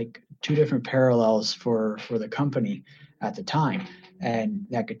was like two different parallels for the company at the time. And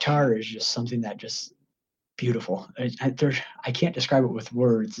that guitar is just something that just beautiful. I can't describe it with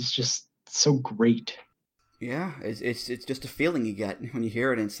words. It's just so great. Yeah, it's just a feeling you get when you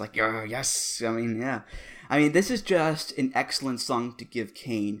hear it, and it's like, oh, yes. I mean, this is just an excellent song to give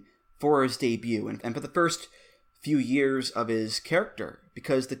Kane for his debut and for the first few years of his character,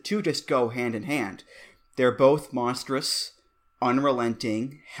 because the two just go hand in hand. They're both monstrous,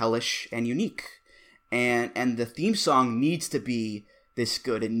 unrelenting, hellish, and unique. And the theme song needs to be this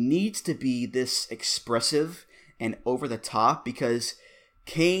good. It needs to be this expressive and over the top, because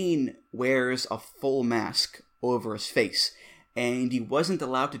Kane wears a full mask over his face, and he wasn't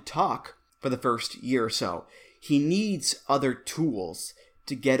allowed to talk for the first year or so. He needs other tools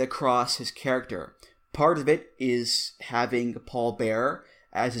to get across his character. Part of it is having Paul Bearer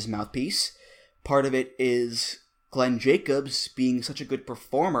as his mouthpiece. Part of it is Glenn Jacobs being such a good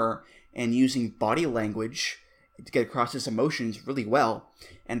performer and using body language to get across his emotions really well.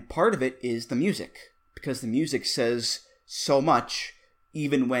 And part of it is the music, because the music says so much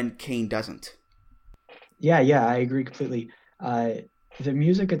even when Kane doesn't. Yeah, I agree completely. The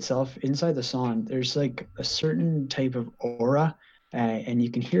music itself, inside the song, there's like a certain type of aura, and you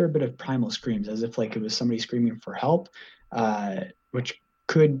can hear a bit of primal screams, as if like it was somebody screaming for help, which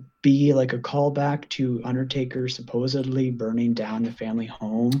could be like a callback to Undertaker supposedly burning down the family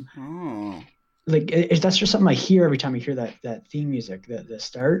home. Oh. Like that's just something I hear every time I hear that theme music, the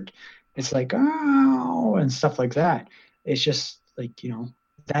start. It's like, oh, and stuff like that. It's just like,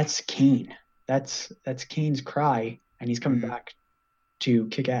 that's Kane. That's Kane's cry, and he's coming back to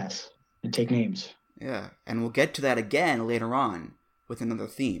kick ass and take names. Yeah, and we'll get to that again later on with another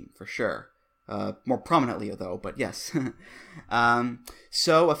theme, for sure. More prominently, though, but yes.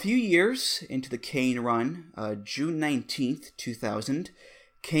 So, a few years into the Kane run, June 19th, 2000,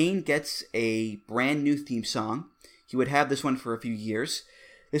 Kane gets a brand new theme song. He would have this one for a few years.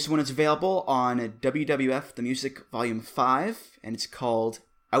 This one is available on WWF The Music Volume 5, and it's called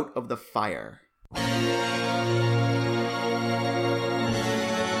Out of the Fire.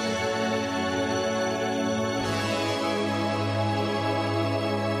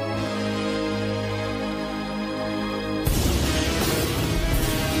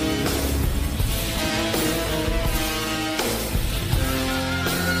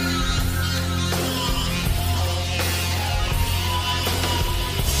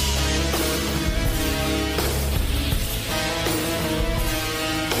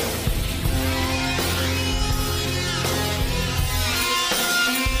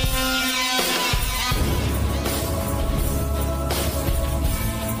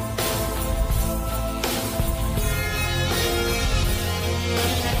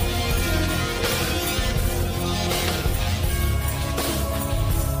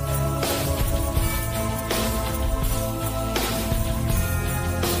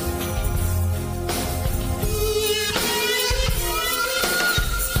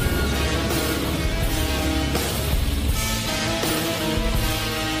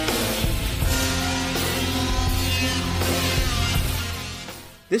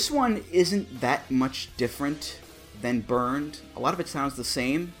 This one isn't that much different than Burned. A lot of it sounds the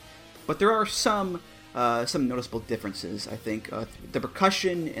same, but there are some noticeable differences, I think. The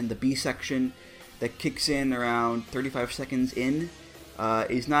percussion in the B section that kicks in around 35 seconds in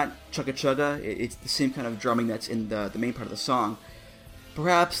is not chugga chugga. It's the same kind of drumming that's in the main part of the song.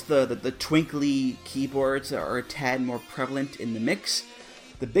 Perhaps the twinkly keyboards are a tad more prevalent in the mix.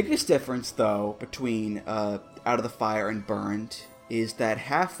 The biggest difference, though, between Out of the Fire and Burned is that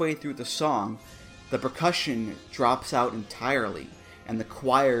halfway through the song, the percussion drops out entirely, and the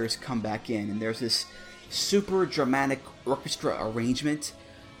choirs come back in, and there's this super dramatic orchestra arrangement.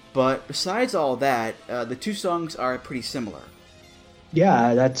 But besides all that, the two songs are pretty similar.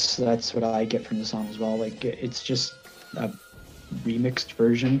 Yeah, that's what I get from the song as well. Like, it's just a remixed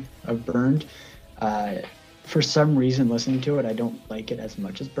version of Burned. For some reason, listening to it, I don't like it as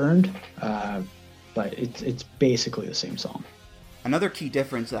much as Burned, but it's basically the same song. Another key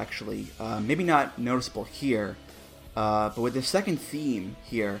difference, actually, maybe not noticeable here, but with the second theme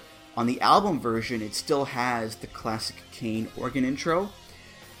here, on the album version, it still has the classic Kane organ intro,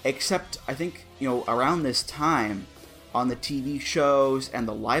 except I think, around this time, on the TV shows and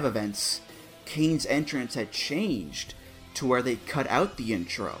the live events, Kane's entrance had changed to where they cut out the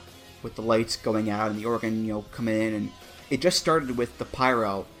intro, with the lights going out and the organ, coming in, and it just started with the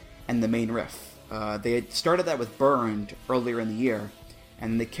pyro and the main riff. They had started that with Burned earlier in the year,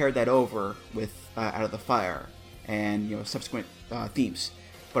 and they carried that over with Out of the Fire and subsequent themes.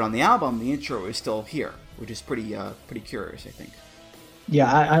 But on the album, the intro is still here, which is pretty curious, I think. Yeah,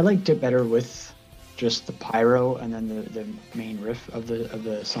 I liked it better with just the pyro and then the main riff of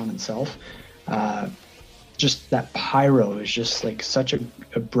the song itself. Just that pyro is just like such an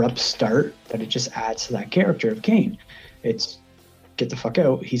abrupt start that it just adds to that character of Kane. It's get the fuck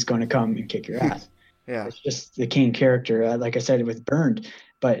out, he's going to come and kick your ass. Yeah. It's just the Kane character, like I said, with Burned.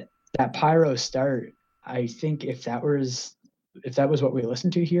 But that pyro start, I think if that was what we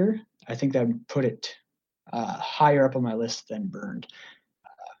listened to here, I think that would put it higher up on my list than Burned.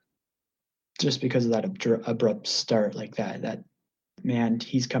 Just because of that abrupt start like that, man,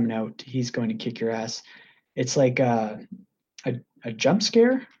 he's coming out, he's going to kick your ass. It's like a jump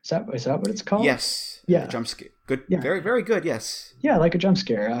scare. Is that what it's called? Yes. Yeah. Jump scare. Good. Yeah. Very, very good. Yes. Yeah, like a jump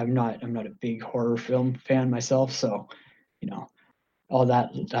scare. I'm not a big horror film fan myself, so all that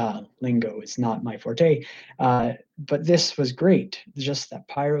lingo is not my forte. But this was great. Just that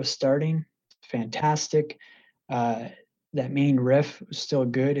pyro starting, fantastic. That main riff was still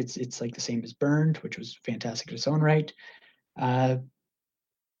good. It's like the same as Burned, which was fantastic in its own right. But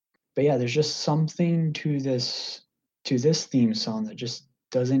yeah, there's just something to this theme song that just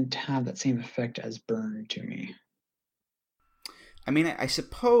doesn't have that same effect as Burned to me. I mean, I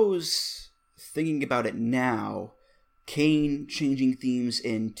suppose, thinking about it now, Kane changing themes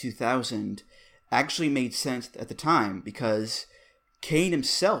in 2000 actually made sense at the time, because Kane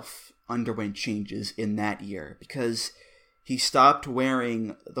himself underwent changes in that year, because he stopped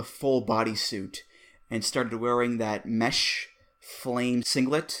wearing the full bodysuit and started wearing that mesh flame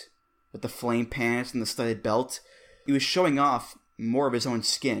singlet with the flame pants and the studded belt. He was showing off more of his own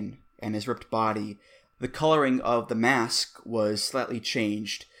skin and his ripped body. The coloring of the mask was slightly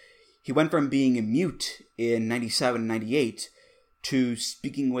changed. He went from being a mute in 97 and 98 to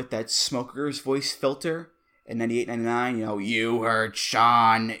speaking with that smoker's voice filter in 98, 99. You hurt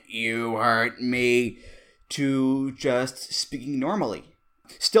Sean, you hurt me, to just speaking normally.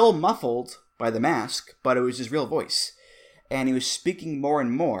 Still muffled by the mask, but it was his real voice. And he was speaking more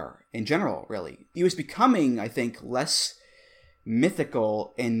and more, in general, really. He was becoming, I think, less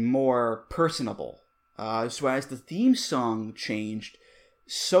mythical and more personable. So as the theme song changed,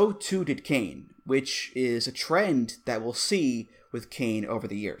 so too did Kane, which is a trend that we'll see with Kane over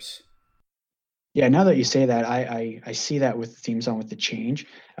the years. Yeah, now that you say that, I see that with the theme song with the change,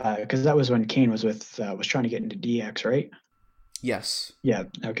 because that was when Kane was was trying to get into DX, right? Yes. Yeah.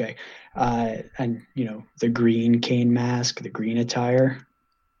 Okay. And the green Kane mask, the green attire,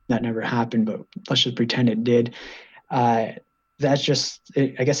 that never happened, but let's just pretend it did. That's just,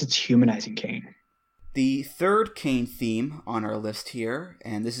 I guess it's humanizing Kane. The third Kane theme on our list here,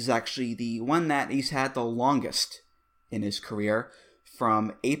 and this is actually the one that he's had the longest in his career,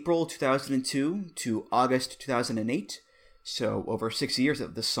 from April 2002 to August 2008, so over 6 years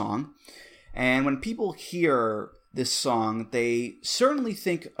of this song. And when people hear this song, they certainly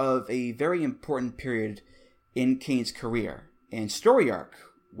think of a very important period in Kane's career and story arc,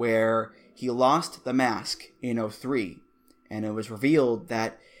 where he lost the mask in 2003, and it was revealed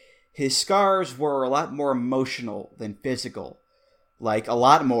that his scars were a lot more emotional than physical. Like, a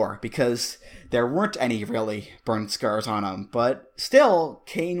lot more, because there weren't any really burn scars on him. But still,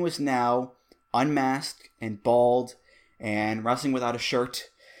 Kane was now unmasked and bald and wrestling without a shirt.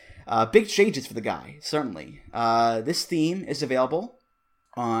 Big changes for the guy, certainly. This theme is available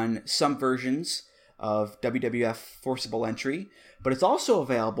on some versions of WWF Forcible Entry, but it's also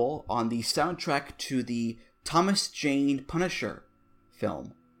available on the soundtrack to the Thomas Jane Punisher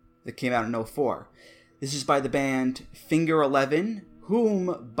film that came out in 2004. This is by the band Finger 11,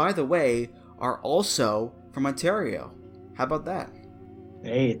 whom, by the way, are also from Ontario. How about that?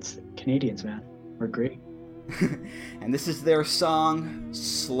 Hey, it's Canadians, man. We're great. And this is their song,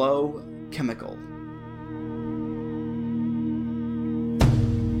 Slow Chemical.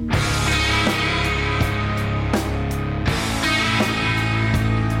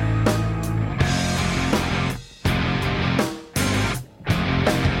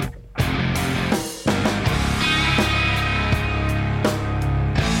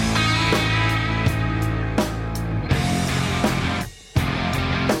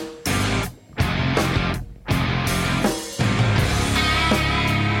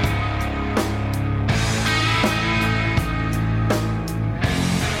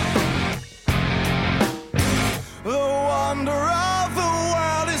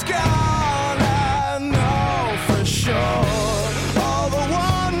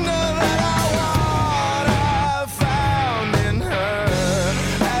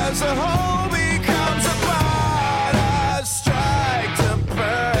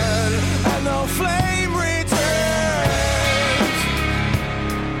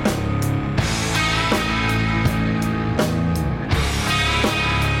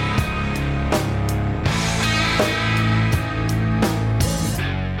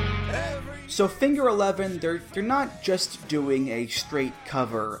 So Finger 11, they're not just doing a straight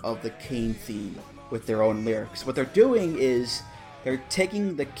cover of the Kane theme with their own lyrics. What they're doing is they're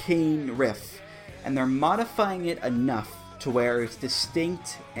taking the Kane riff and they're modifying it enough to where it's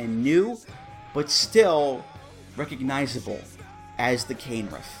distinct and new, but still recognizable as the Kane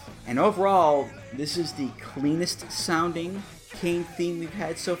riff. And overall, this is the cleanest sounding Kane theme we've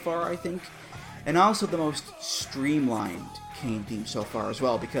had so far, I think, and also the most streamlined Kane theme so far as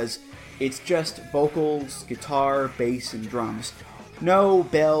well, because it's just vocals, guitar, bass, and drums. No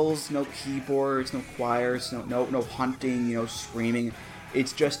bells, no keyboards, no choirs, no hunting, screaming.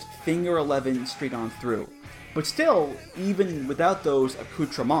 It's just Finger 11 straight on through. But still, even without those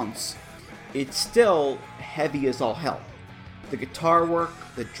accoutrements, it's still heavy as all hell. The guitar work,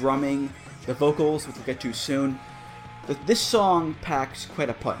 the drumming, the vocals, which we'll get to soon. This song packs quite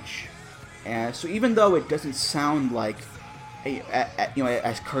a punch. So even though it doesn't sound like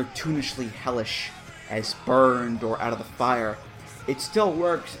as cartoonishly hellish as Burned or Out of the Fire, it still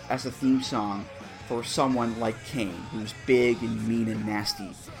works as a theme song for someone like Kane, who's big and mean and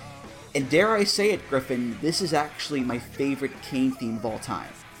nasty. And dare I say it, Griffin, this is actually my favorite Kane theme of all time.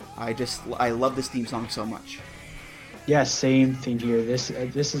 I love this theme song so much. Yeah, same thing here. This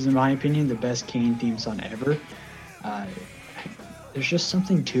is, in my opinion, the best Kane theme song ever. There's just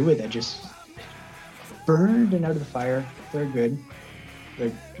something to it that just Burned and Out of the Fire. They're good.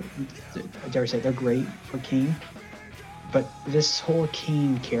 I dare say they're great for Kane. But this whole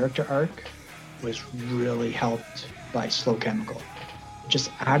Kane character arc was really helped by Slow Chemical. It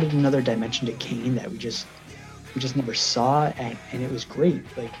just added another dimension to Kane that we just never saw, and it was great.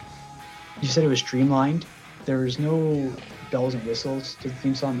 Like you said, it was streamlined. There was no bells and whistles to the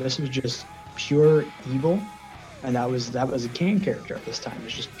theme song. This was just pure evil, and that was a Kane character at this time. It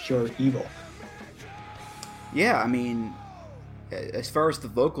was just pure evil. Yeah, I mean, as far as the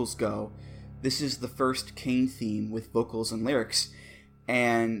vocals go, this is the first Kane theme with vocals and lyrics.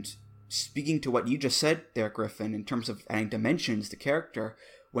 And speaking to what you just said there, Griffin, in terms of adding dimensions to character,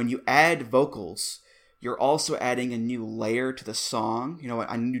 when you add vocals, you're also adding a new layer to the song, you know,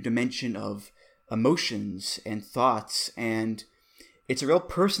 a new dimension of emotions and thoughts, and it's a real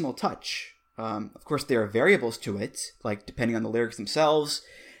personal touch. Of course, there are variables to it, like depending on the lyrics themselves,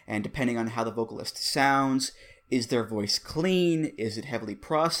 and depending on how the vocalist sounds. Is their voice clean? Is it heavily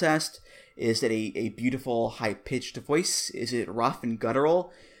processed? Is it a beautiful, high-pitched voice? Is it rough and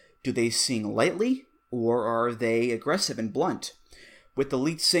guttural? Do they sing lightly, or are they aggressive and blunt? With the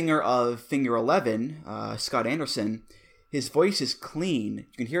lead singer of Finger 11, Scott Anderson, his voice is clean.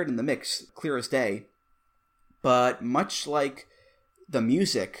 You can hear it in the mix, clear as day. But much like the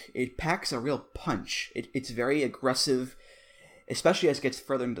music, it packs a real punch. It's very aggressive, especially as it gets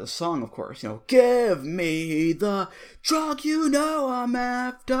further into the song, of course. You know, give me the drug you know I'm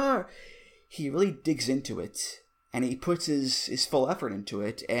after. He really digs into it, and he puts his full effort into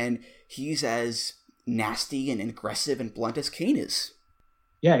it, and he's as nasty and aggressive and blunt as Kane is.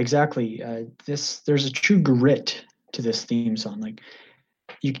 Yeah, exactly. There's a true grit to this theme song. Like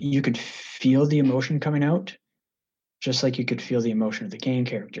you could feel the emotion coming out, just like you could feel the emotion of the Kane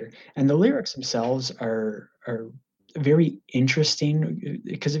character. And the lyrics themselves are very interesting,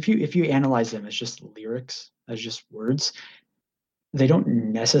 because if you analyze them as just lyrics, as just words, they don't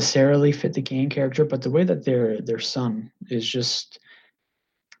necessarily fit the Kane character, but the way that they're sung is just,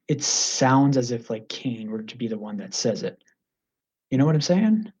 it sounds as if like Kane were to be the one that says it. You know what I'm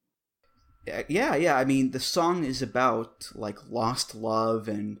saying? Yeah. I mean, the song is about like lost love,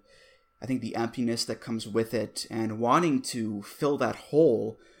 and I think the emptiness that comes with it, and wanting to fill that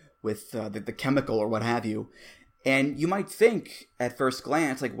hole with the chemical or what have you. And you might think at first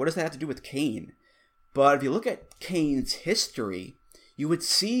glance, like, what does that have to do with Kane? But if you look at Kane's history, you would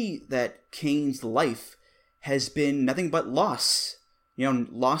see that Kane's life has been nothing but loss. You know,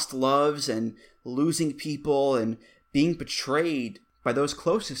 lost loves and losing people and being betrayed by those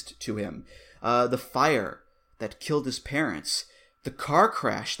closest to him. The fire that killed his parents. The car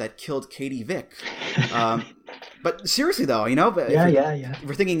crash that killed Katie Vick. But seriously, though, you know, if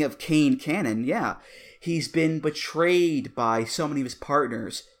we're thinking of Kane canon, yeah. He's been betrayed by so many of his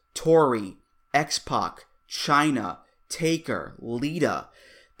partners. Tori, X-Pac, China, Taker, Lita.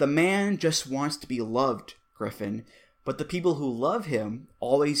 The man just wants to be loved, Griffin. But the people who love him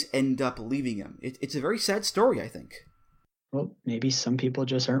always end up leaving him. It's a very sad story, I think. Well, maybe some people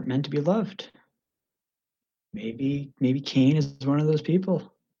just aren't meant to be loved. Maybe Kane is one of those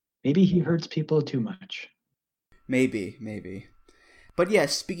people. Maybe he hurts people too much. Maybe. But yeah,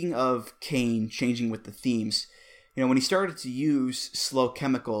 speaking of Kane changing with the themes, you know, when he started to use Slow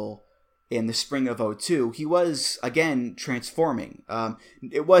Chemical in the spring of 2002, he was, again, transforming.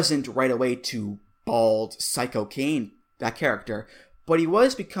 It wasn't right away to bald, Psycho Kane, that character, but he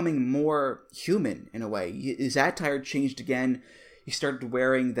was becoming more human in a way. His attire changed again. He started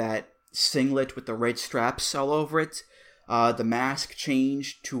wearing that singlet with the red straps all over it. The mask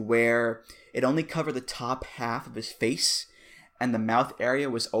changed to where it only covered the top half of his face, and the mouth area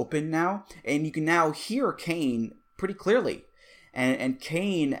was open now, and you can now hear Kane pretty clearly. And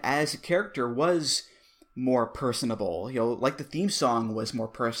Kane, as a character, was more personable. You know, like the theme song was more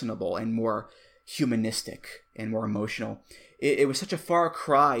personable and more humanistic and more emotional. It was such a far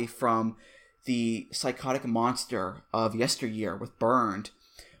cry from the psychotic monster of yesteryear with Burned.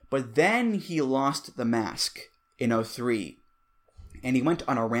 But then he lost the mask in 2003. And he went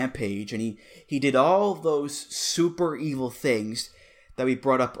on a rampage, and he did all those super evil things that we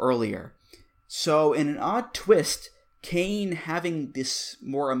brought up earlier. So in an odd twist, Kane having this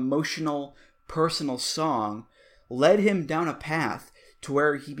more emotional, personal song led him down a path to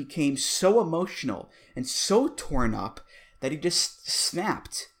where he became so emotional and so torn up that he just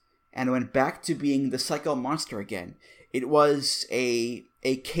snapped and went back to being the psycho monster again. It was a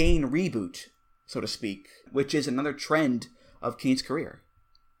Kane reboot, so to speak, which is another trend of Kane's career.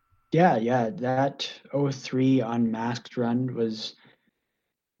 Yeah, that 2003 Unmasked run was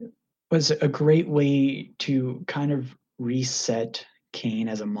a great way to kind of reset Kane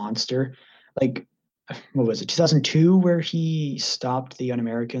as a monster. Like, what was it, 2002, where he stopped the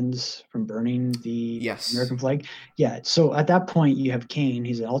Un-Americans from burning the American flag? Yeah. So at that point, you have Kane.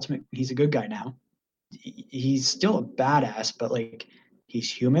 He's a good guy now. He's still a badass, but like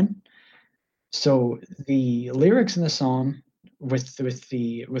he's human. So the lyrics in the song with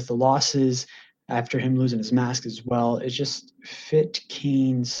the losses after him losing his mask as well, it just fit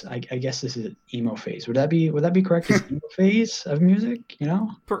Kane's, I guess this is emo phase. Would that be correct? His emo phase of music, you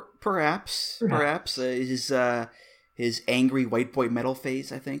know? Perhaps his angry white boy metal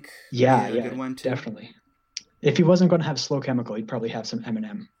phase, I think. Yeah, a good one too. Definitely. If he wasn't going to have Slow Chemical, he'd probably have some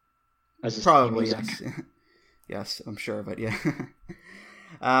Eminem as his probably music. yes. Yes, I'm sure, but yeah.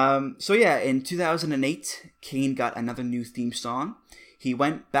 So yeah, in 2008, Kane got another new theme song. He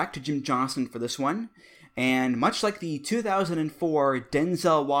went back to Jim Johnston for this one, and much like the 2004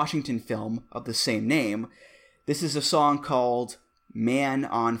 Denzel Washington film of the same name, this is a song called Man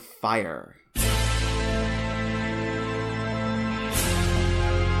on Fire.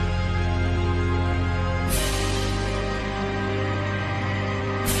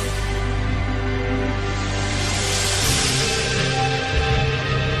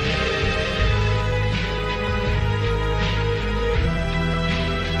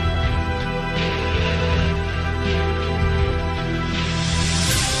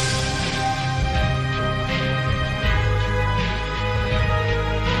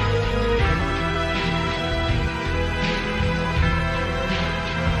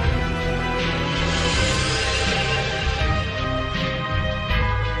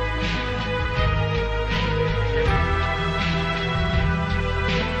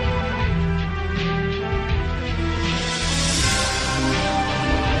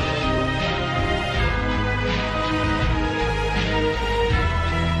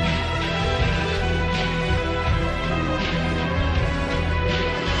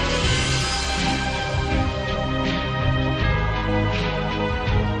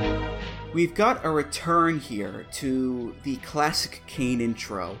 We've got a return here to the classic Kane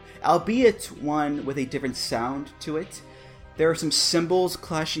intro, albeit one with a different sound to it. There are some cymbals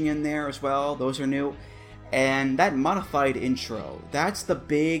clashing in there as well, those are new. And that modified intro, that's the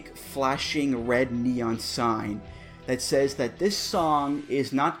big flashing red neon sign that says that this song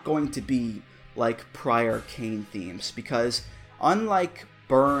is not going to be like prior Kane themes, because unlike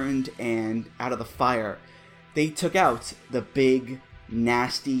Burned and Out of the Fire, they took out the big,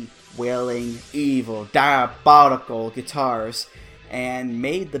 nasty, wailing, evil, diabolical guitars and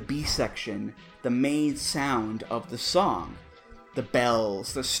made the B section the main sound of the song. The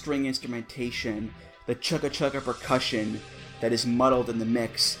bells, the string instrumentation, the chugga-chugga percussion that is muddled in the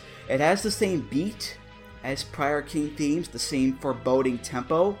mix. It has the same beat as prior King themes, the same foreboding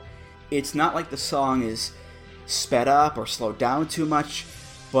tempo. It's not like the song is sped up or slowed down too much,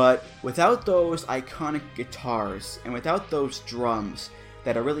 but without those iconic guitars and without those drums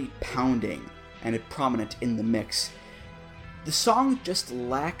that are really pounding and prominent in the mix, the song just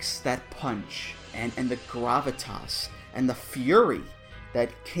lacks that punch and the gravitas and the fury that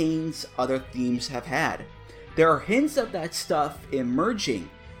Kane's other themes have had. There are hints of that stuff emerging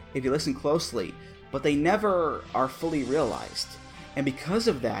if you listen closely, but they never are fully realized. And because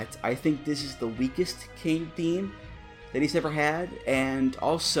of that, I think this is the weakest Kane theme that he's ever had, and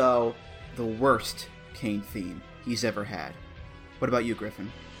also the worst Kane theme he's ever had. What about you, Griffin?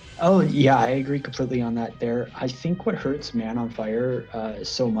 Oh, yeah, I agree completely on that there. I think what hurts Man on Fire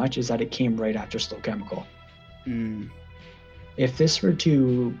so much is that it came right after Slow Chemical. If this were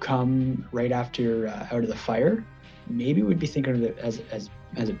to come right after Out of the Fire, maybe we'd be thinking of it as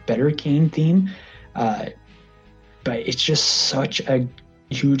a better Kane theme. But it's just such a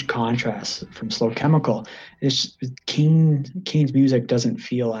huge contrast from Slow Chemical. It's Kane's music doesn't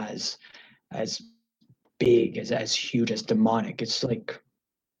feel as big, as huge, as demonic. It's like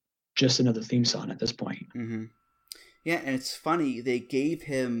just another theme song at this point. Mm-hmm. Yeah, and it's funny, they gave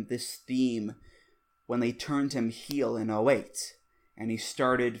him this theme when they turned him heel in 2008, and he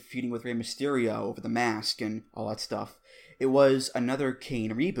started feuding with Rey Mysterio over the mask and all that stuff. It was another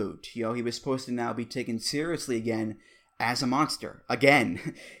Kane reboot. You know, he was supposed to now be taken seriously again as a monster.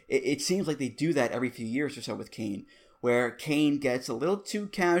 Again. It seems like they do that every few years or so with Kane, where Kane gets a little too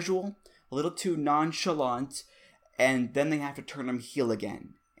casual, a little too nonchalant, and then they have to turn him heel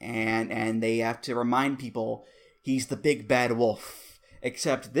again. And they have to remind people he's the big bad wolf.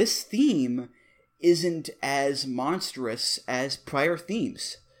 Except this theme isn't as monstrous as prior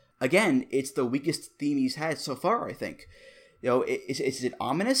themes. Again, it's the weakest theme he's had so far, I think. You know, is it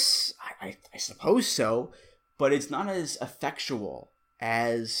ominous? I suppose so, but it's not as effectual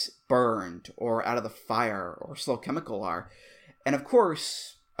as Burned or Out of the Fire or Slow Chemical are. And of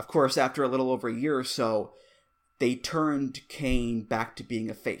course, of course, after a little over a year or so, they turned Kane back to being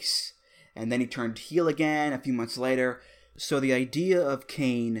a face. And then he turned heel again a few months later. So the idea of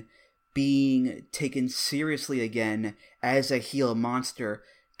Kane being taken seriously again as a heel monster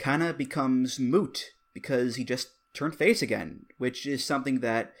kind of becomes moot because he just turned face again, which is something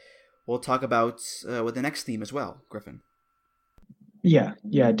that we'll talk about with the next theme as well, Griffin. Yeah,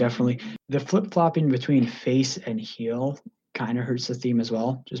 definitely. The flip-flopping between face and heel kind of hurts the theme as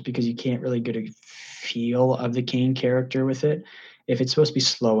well, just because you can't really get a feel of the Kane character with it. If it's supposed to be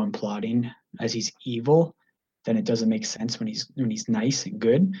slow and plodding as he's evil, then it doesn't make sense when he's nice and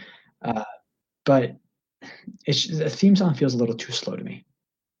good. But the theme song feels a little too slow to me.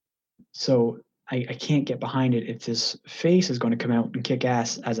 So I can't get behind it if this face is going to come out and kick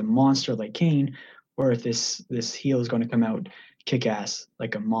ass as a monster like Kane, or if this heel is going to come out kick ass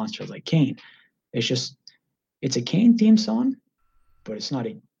like a monster like Kane. It's a Kane theme song, but it's not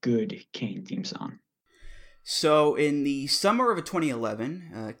a good Kane theme song. So in the summer of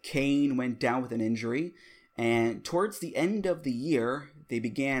 2011, Kane went down with an injury, and towards the end of the year, they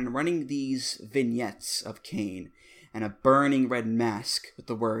began running these vignettes of Kane and a burning red mask with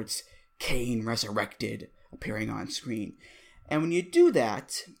the words, "Kane Resurrected," appearing on screen. And when you do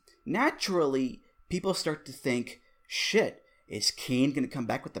that, naturally, people start to think, shit, is Kane going to come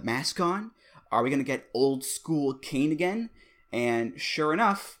back with the mask on? Are we going to get old school Kane again? And sure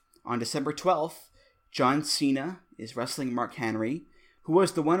enough, on December 12th, John Cena is wrestling Mark Henry, who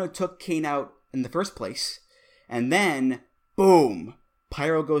was the one who took Kane out in the first place. And then, boom,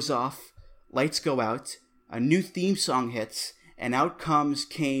 pyro goes off, lights go out, a new theme song hits, and out comes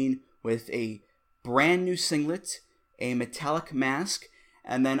Kane with a brand new singlet, a metallic mask,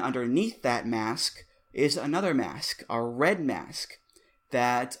 and then underneath that mask is another mask, a red mask,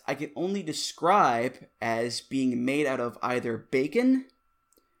 that I can only describe as being made out of either bacon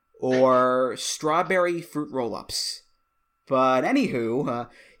or strawberry fruit roll-ups. But anywho,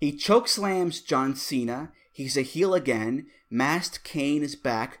 he chokeslams John Cena. He's a heel again. Masked Kane is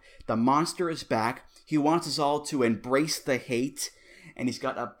back. The monster is back. He wants us all to embrace the hate. And he's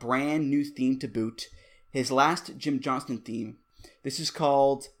got a brand new theme to boot. His last Jim Johnston theme. This is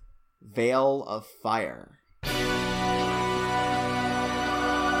called Veil of Fire.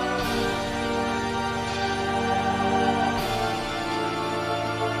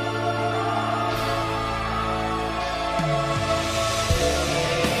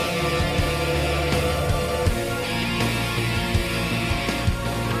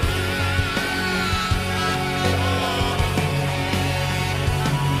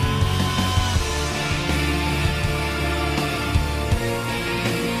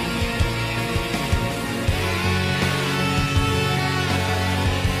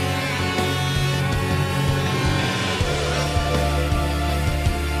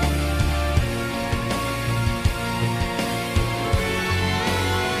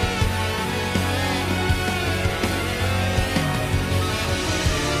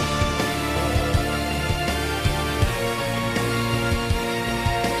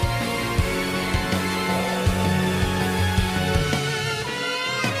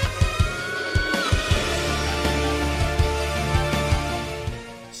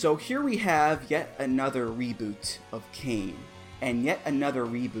 So here we have yet another reboot of Kane, and yet another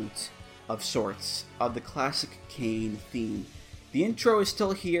reboot of sorts of the classic Kane theme. The intro is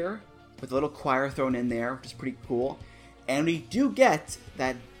still here, with a little choir thrown in there, which is pretty cool, and we do get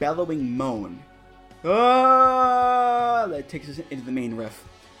that bellowing moan that takes us into the main riff,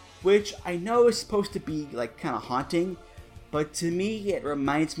 which I know is supposed to be like kind of haunting, but to me it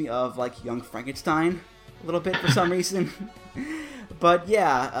reminds me of like Young Frankenstein a little bit for some reason. But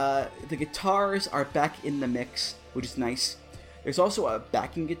yeah, the guitars are back in the mix, which is nice. There's also a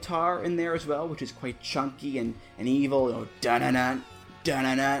backing guitar in there as well, which is quite chunky and evil. You know, da-na-na,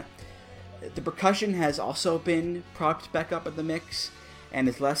 da-na-na. The percussion has also been propped back up in the mix, and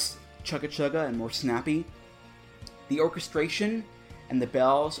is less chugga-chugga and more snappy. The orchestration and the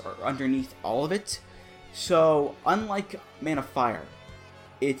bells are underneath all of it. So, unlike Man of Fire,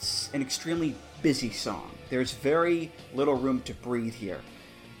 it's an extremely busy song. There's very little room to breathe here.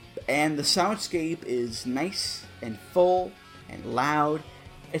 And the soundscape is nice and full and loud.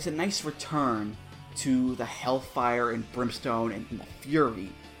 It's a nice return to the hellfire and brimstone and the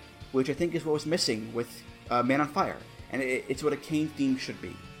fury, which I think is what was missing with Man on Fire. And it's what a Kane theme should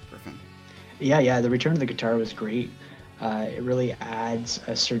be, Griffin. Yeah, the return of the guitar was great. It really adds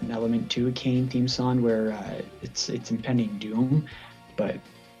a certain element to a Kane theme song where it's impending doom. But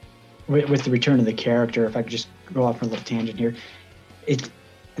with the return of the character, if I could just go off on a little tangent here,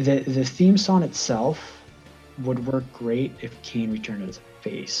 the theme song itself would work great if Kane returned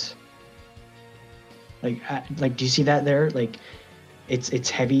face. Like, do you see that there? Like, it's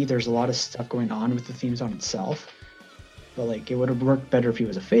heavy. There's a lot of stuff going on with the theme song itself, but like, it would have worked better if he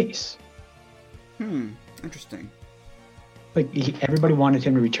was a face. Interesting. Like, everybody wanted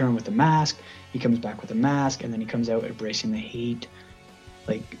him to return with the mask. He comes back with a mask, and then he comes out embracing the hate.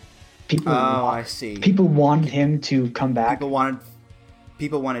 Like, people. Oh, I see. People wanted him to come back.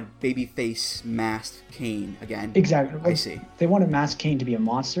 People wanted babyface masked Kane again. Exactly. Like, I see. They wanted Masked Kane to be a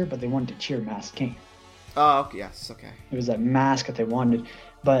monster, but they wanted to cheer Masked Kane. Oh, okay, yes, okay. It was that mask that they wanted.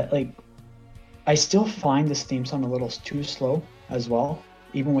 But, like, I still find this theme song a little too slow as well,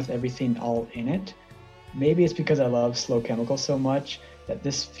 even with everything all in it. Maybe it's because I love Slow Chemical so much that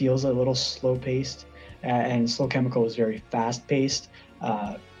this feels a little slow-paced, and Slow Chemical is very fast-paced.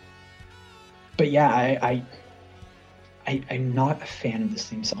 But yeah, I'm not a fan of this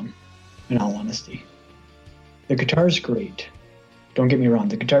theme song, in all honesty. The guitar is great. Don't get me wrong,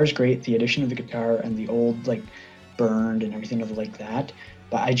 the guitar is great, the addition of the guitar and the old, like, burned and everything like that,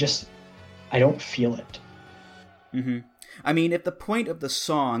 but I don't feel it. I mean, if the point of the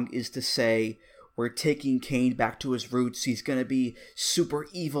song is to say, we're taking Kane back to his roots, he's going to be super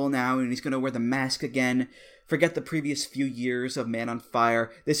evil now, and he's going to wear the mask again, forget the previous few years of Man on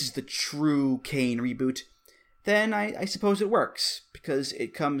Fire, this is the true Kane reboot, then I suppose it works, because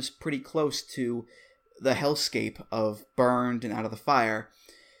it comes pretty close to the hellscape of Burned and Out of the Fire.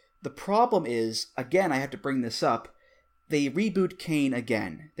 The problem is, again, I have to bring this up, they reboot Kane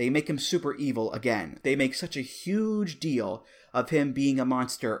again. They make him super evil again. They make such a huge deal of him being a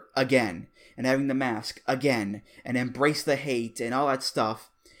monster again, and having the mask again, and embrace the hate and all that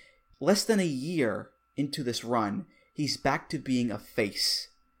stuff. Less than a year into this run, he's back to being a face.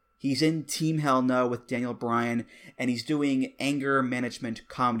 He's in Team Hell No with Daniel Bryan, and he's doing anger management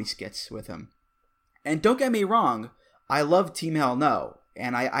comedy skits with him. And don't get me wrong, I love Team Hell No,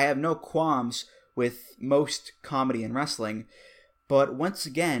 and I have no qualms with most comedy and wrestling, but once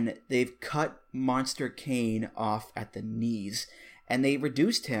again, they've cut Monster Kane off at the knees, and they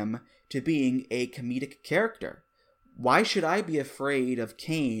reduced him to being a comedic character. Why should I be afraid of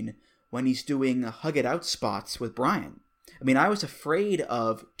Kane when he's doing hug it out spots with Bryan? I mean, I was afraid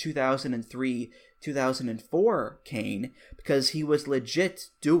of 2003, 2004 Kane because he was legit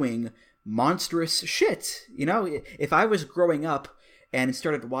doing monstrous shit. You know, if I was growing up and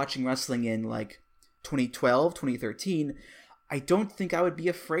started watching wrestling in like 2012, 2013, I don't think I would be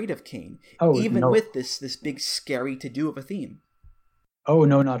afraid of Kane, with this big scary to-do of a theme. Oh,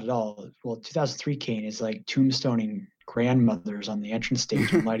 no, not at all. Well, 2003 Kane is like tombstoning grandmothers on the entrance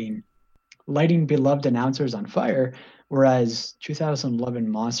stage and lighting beloved announcers on fire, whereas 2011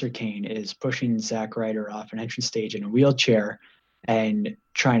 Monster Kane is pushing Zack Ryder off an entrance stage in a wheelchair and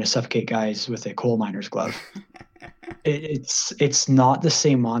trying to suffocate guys with a coal miner's glove. It's not the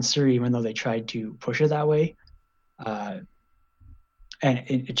same monster, even though they tried to push it that way. And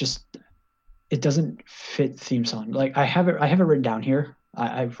it doesn't fit theme song. Like I have it written down here.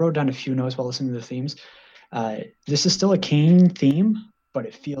 I wrote down a few notes while listening to the themes. This is still a Kane theme, but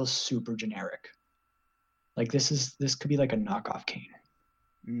it feels super generic. Like this could be like a knockoff Kane.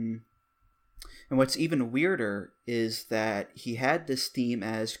 And what's even weirder is that he had this theme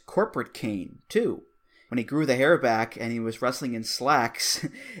as Corporate Kane too. When he grew the hair back and he was wrestling in slacks,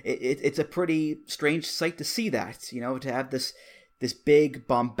 it's a pretty strange sight to see that, you know, to have this big,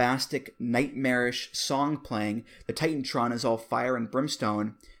 bombastic, nightmarish song playing. The Titantron is all fire and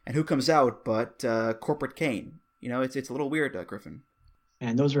brimstone, and who comes out but Corporate Kane? You know, it's a little weird, Griffin.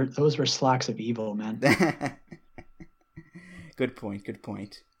 And those were slacks of evil, man. Good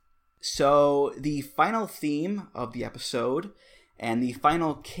point. So the final theme of the episode and the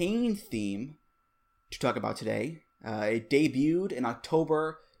final Kane theme to talk about today, it debuted in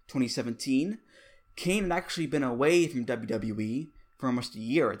October 2017. Kane had actually been away from WWE for almost a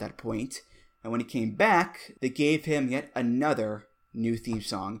year at that point, and when he came back, they gave him yet another new theme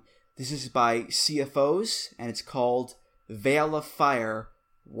song. This is by CFOs, and it's called Veil of Fire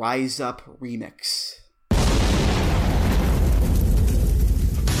Rise Up Remix.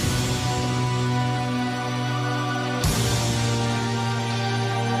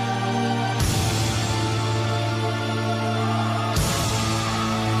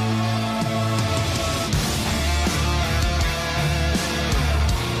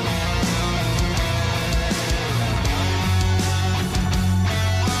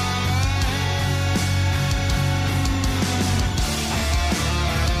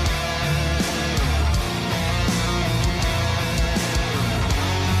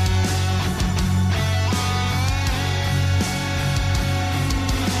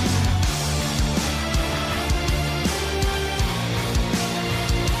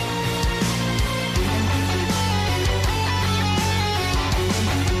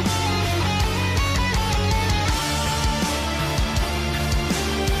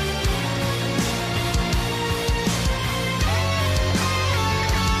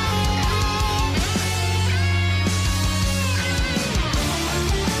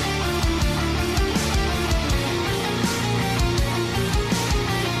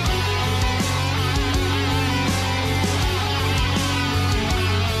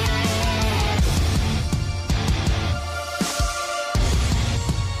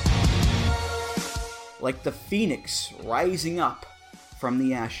 like the phoenix rising up from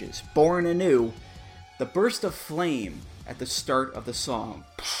the ashes, born anew, the burst of flame at the start of the song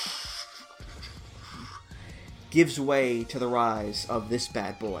gives way to the rise of this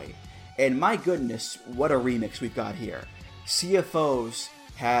bad boy. And my goodness, what a remix we've got here. CFOs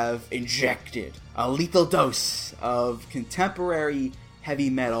have injected a lethal dose of contemporary heavy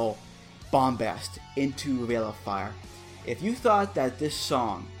metal bombast into Veil of Fire. If you thought that this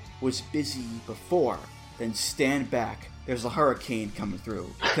song was busy before, then stand back. There's a hurricane coming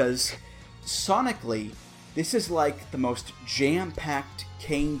through. Because sonically, this is like the most jam-packed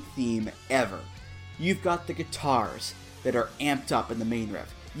Kane theme ever. You've got the guitars that are amped up in the main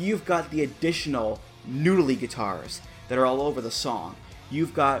riff. You've got the additional noodly guitars that are all over the song.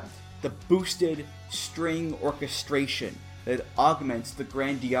 You've got the boosted string orchestration that augments the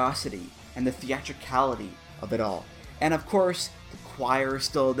grandiosity and the theatricality of it all. And of course, the choir is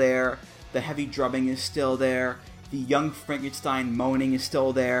still there, the heavy drumming is still there, the young Frankenstein moaning is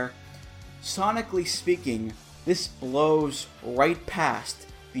still there. Sonically speaking, this blows right past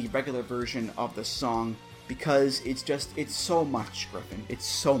the regular version of the song because it's so much, Griffin. It's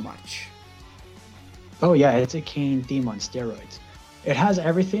so much. Oh yeah, it's a Kane theme on steroids. It has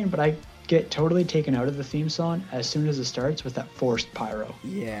everything, but I get totally taken out of the theme song as soon as it starts with that forced pyro.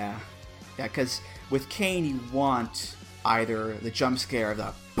 Yeah, because with Kane you want either the jump scare of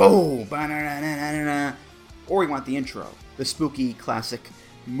the boom, or you want the intro, the spooky classic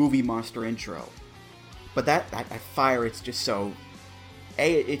movie monster intro. But that fire, it's just so...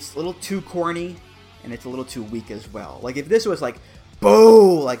 it's a little too corny, and it's a little too weak as well. Like, if this was like,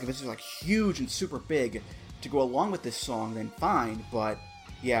 boom, like if this was like huge and super big to go along with this song, then fine, but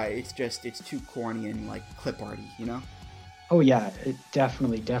yeah, it's too corny and like clip arty, you know? Oh yeah, it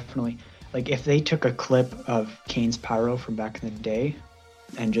definitely. Like, if they took a clip of Kane's pyro from back in the day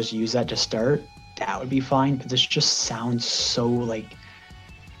and just use that to start, that would be fine, but this just sounds so like,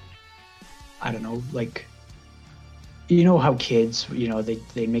 I don't know, like, you know how kids, you know,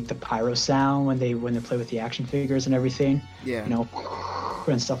 they make the pyro sound when they play with the action figures and everything? Yeah. You know,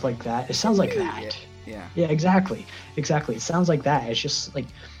 and stuff like that. It sounds like that. Yeah. Yeah, exactly. It sounds like that. It's just like,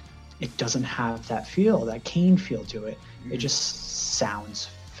 it doesn't have that feel, that Kane feel to it. It just sounds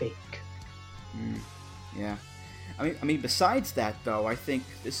fake. Yeah. I mean, besides that though, I think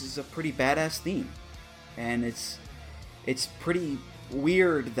this is a pretty badass theme. And it's pretty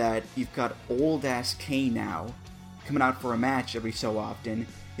weird that you've got old ass Kane now coming out for a match every so often.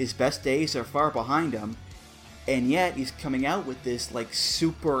 His best days are far behind him, and yet he's coming out with this like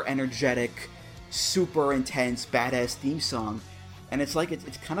super energetic, super intense, badass theme song, and it's like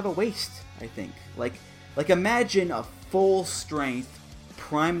it's kind of a waste, I think. Like imagine a full strength,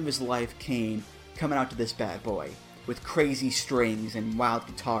 prime of his life Kane coming out to this bad boy with crazy strings and wild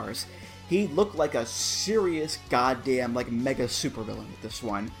guitars. He looked like a serious goddamn like mega supervillain with this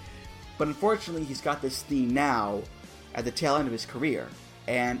one. But unfortunately, he's got this theme now at the tail end of his career,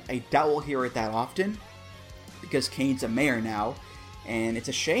 and I doubt we'll hear it that often because Kane's a mayor now, and it's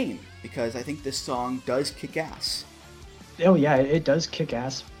a shame because I think this song does kick ass. Oh yeah, it does kick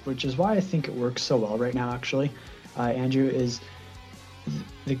ass, which is why I think it works so well right now. Actually, Andrew, is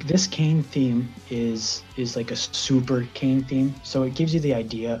this Kane theme is like a super Kane theme, so it gives you the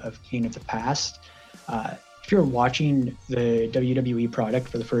idea of Kane of the past. If you're watching the WWE product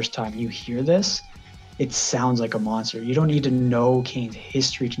for the first time, you hear this, it sounds like a monster. You don't need to know Kane's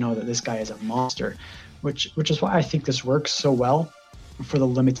history to know that this guy is a monster, which is why I think this works so well for the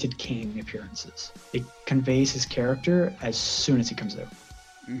limited Kane appearances. It conveys his character as soon as he comes out.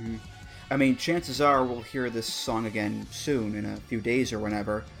 Mm-hmm. I mean, chances are we'll hear this song again soon, in a few days or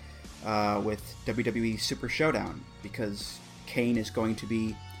whenever, with WWE Super Showdown, because Kane is going to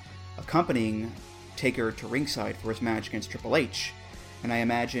be accompanying Taker to ringside for his match against Triple H, and I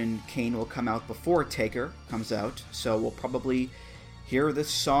imagine Kane will come out before Taker comes out, so we'll probably hear this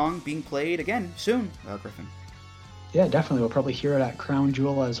song being played again soon, Griffin. Yeah, definitely. We'll probably hear it at Crown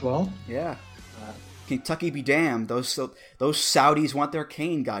Jewel as well. Yeah. Kentucky be damned. Those Saudis want their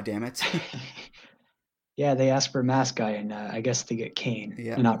Kane, goddammit. Yeah, they asked for a mask guy, and I guess they get Kane,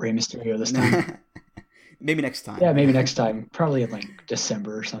 and not Rey Mysterio this time. Maybe next time. Yeah, maybe next time. Probably in like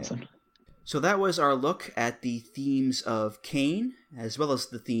December or something. Yeah. So that was our look at the themes of Kane, as well as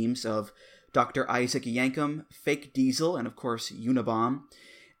the themes of Dr. Isaac Yankem, Fake Diesel, and of course Unabomb.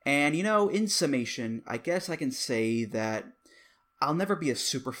 And, you know, in summation, I guess I can say that I'll never be a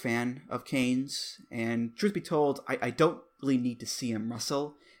super fan of Kane's, and truth be told, I don't really need to see him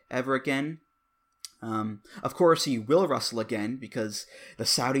wrestle ever again. Of course, he will wrestle again, because the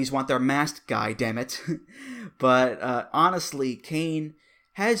Saudis want their masked guy, damn it. But honestly, Kane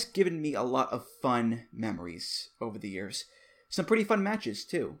has given me a lot of fun memories over the years. Some pretty fun matches,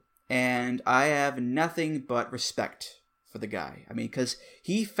 too. And I have nothing but respect for the guy. I mean, because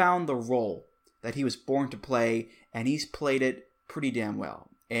he found the role that he was born to play, and he's played it pretty damn well.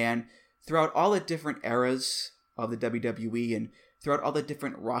 And throughout all the different eras of the WWE, and throughout all the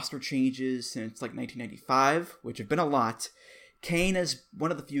different roster changes since like 1995, which have been a lot, Kane is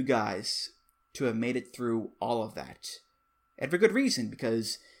one of the few guys to have made it through all of that. And for good reason,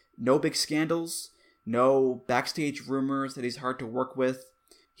 because no big scandals, no backstage rumors that he's hard to work with.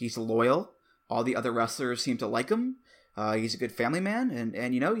 He's loyal. All the other wrestlers seem to like him. He's a good family man,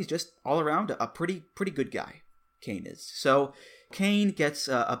 and he's just all around a pretty good guy, Kane is. So Kane gets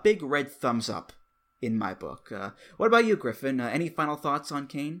a big red thumbs up in my book. What about you, Griffin? Any final thoughts on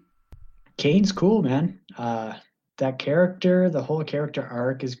Kane? Kane's cool, man. That character, the whole character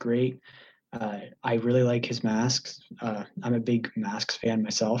arc is great. I really like his masks. I'm a big masks fan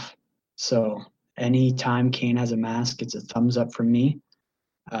myself. So anytime Kane has a mask, it's a thumbs up from me.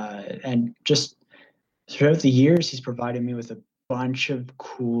 And just throughout the years, he's provided me with a bunch of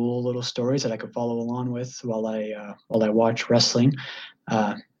cool little stories that I could follow along with while I watch wrestling.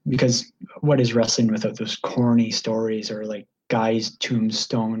 Because what is wrestling without those corny stories or like guys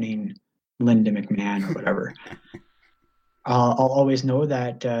tombstoning Linda McMahon or whatever? I'll always know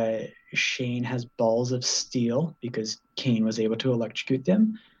that Shane has balls of steel because Kane was able to electrocute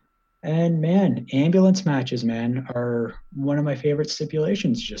them. And man, ambulance matches, man, are one of my favorite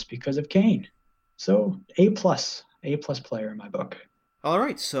stipulations just because of Kane. So A+ player in my book. All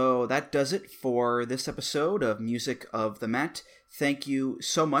right, so that does it for this episode of Music of the Mat. Thank you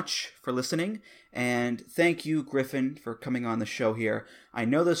so much for listening, and thank you, Griffin, for coming on the show here. I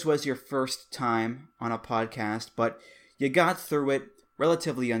know this was your first time on a podcast, but you got through it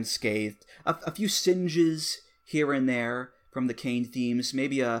relatively unscathed. A few singes here and there from the Kane themes,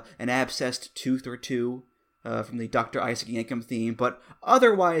 maybe an abscessed tooth or two from the Dr. Isaac Yankem theme, but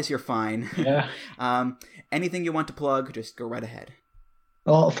otherwise you're fine. Yeah. Anything you want to plug, just go right ahead.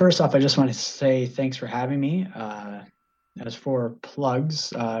 Well, first off, I just want to say thanks for having me. As for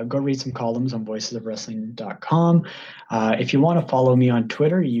plugs, go read some columns on voicesofwrestling.com. If you want to follow me on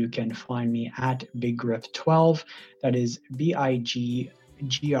Twitter, you can find me at BigGriff12. That is BIGGRIFF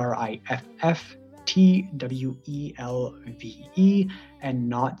and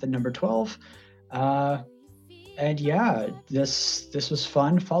not the number 12. And yeah, this was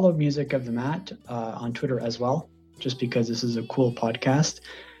fun. Follow Music of the Mat on Twitter as well, just because this is a cool podcast.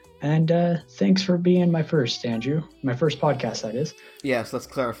 And thanks for being my first, Andrew. My first podcast, that is. Yes, let's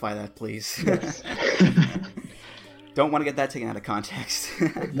clarify that, please. Yes. Don't want to get that taken out of context.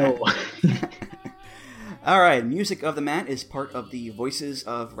 No. All right, Music of the Mat is part of the Voices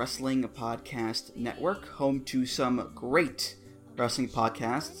of Wrestling podcast network, home to some great wrestling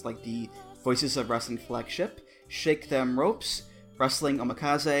podcasts like the Voices of Wrestling flagship, Shake Them Ropes, Wrestling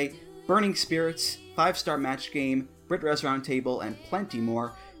Omakase, Burning Spirits, 5-Star Match Game, Brit Res Roundtable, and plenty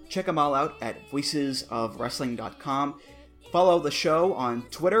more. Check them all out at voicesofwrestling.com. Follow the show on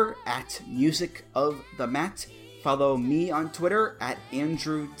Twitter at Music of the Mat. Follow me on Twitter at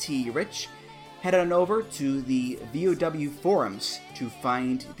Andrew T. Rich. Head on over to the VOW forums to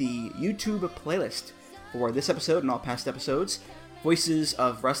find the YouTube playlist for this episode and all past episodes,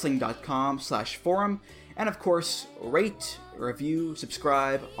 voicesofwrestling.com/forum, and of course, rate, review,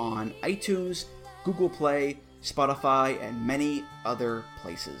 subscribe on iTunes, Google Play, Spotify, and many other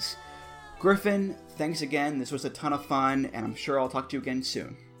places. Griffin, thanks again. This was a ton of fun, and I'm sure I'll talk to you again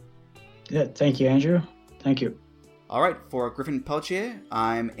soon. Yeah, thank you, Andrew. Thank you. All right, for Griffin Peltier,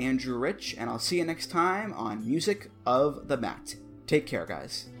 I'm Andrew Rich, and I'll see you next time on Music of the Mat. Take care,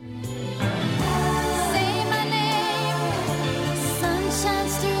 guys. Say my name, sun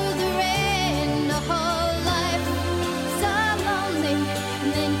shines through the rain, the whole life so lonely,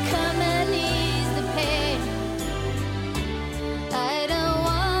 and then come and ease the pain. I don't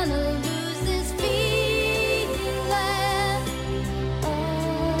wanna lose this feeling. Oh,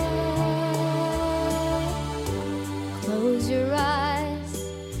 close your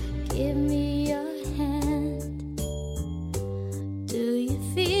eyes, give me your hand. Do you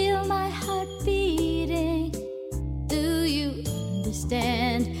feel my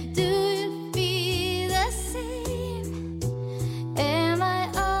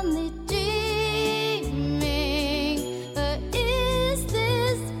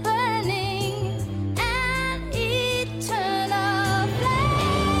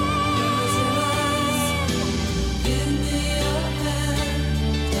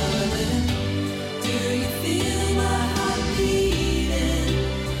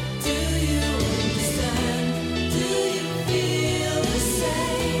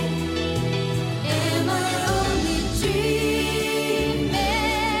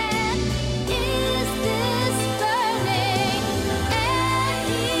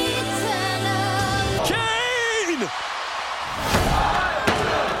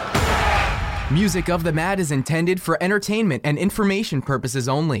Music of the Mat is intended for entertainment and information purposes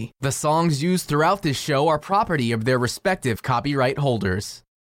only. The songs used throughout this show are property of their respective copyright holders.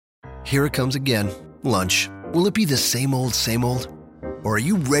 Here it comes again. Lunch. Will it be the same old, same old? Or are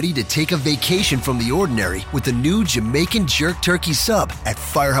you ready to take a vacation from the ordinary with the new Jamaican Jerk Turkey Sub at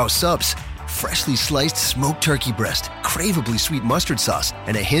Firehouse Subs? Freshly sliced smoked turkey breast, craveably sweet mustard sauce,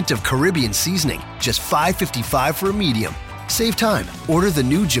 and a hint of Caribbean seasoning. Just $5.55 for a medium. Save time. Order the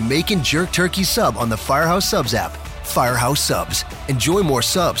new Jamaican Jerk Turkey Sub on the Firehouse Subs app. Firehouse Subs. Enjoy more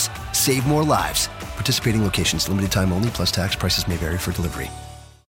subs. Save more lives. Participating locations. Limited time only, plus tax. Prices may vary for delivery.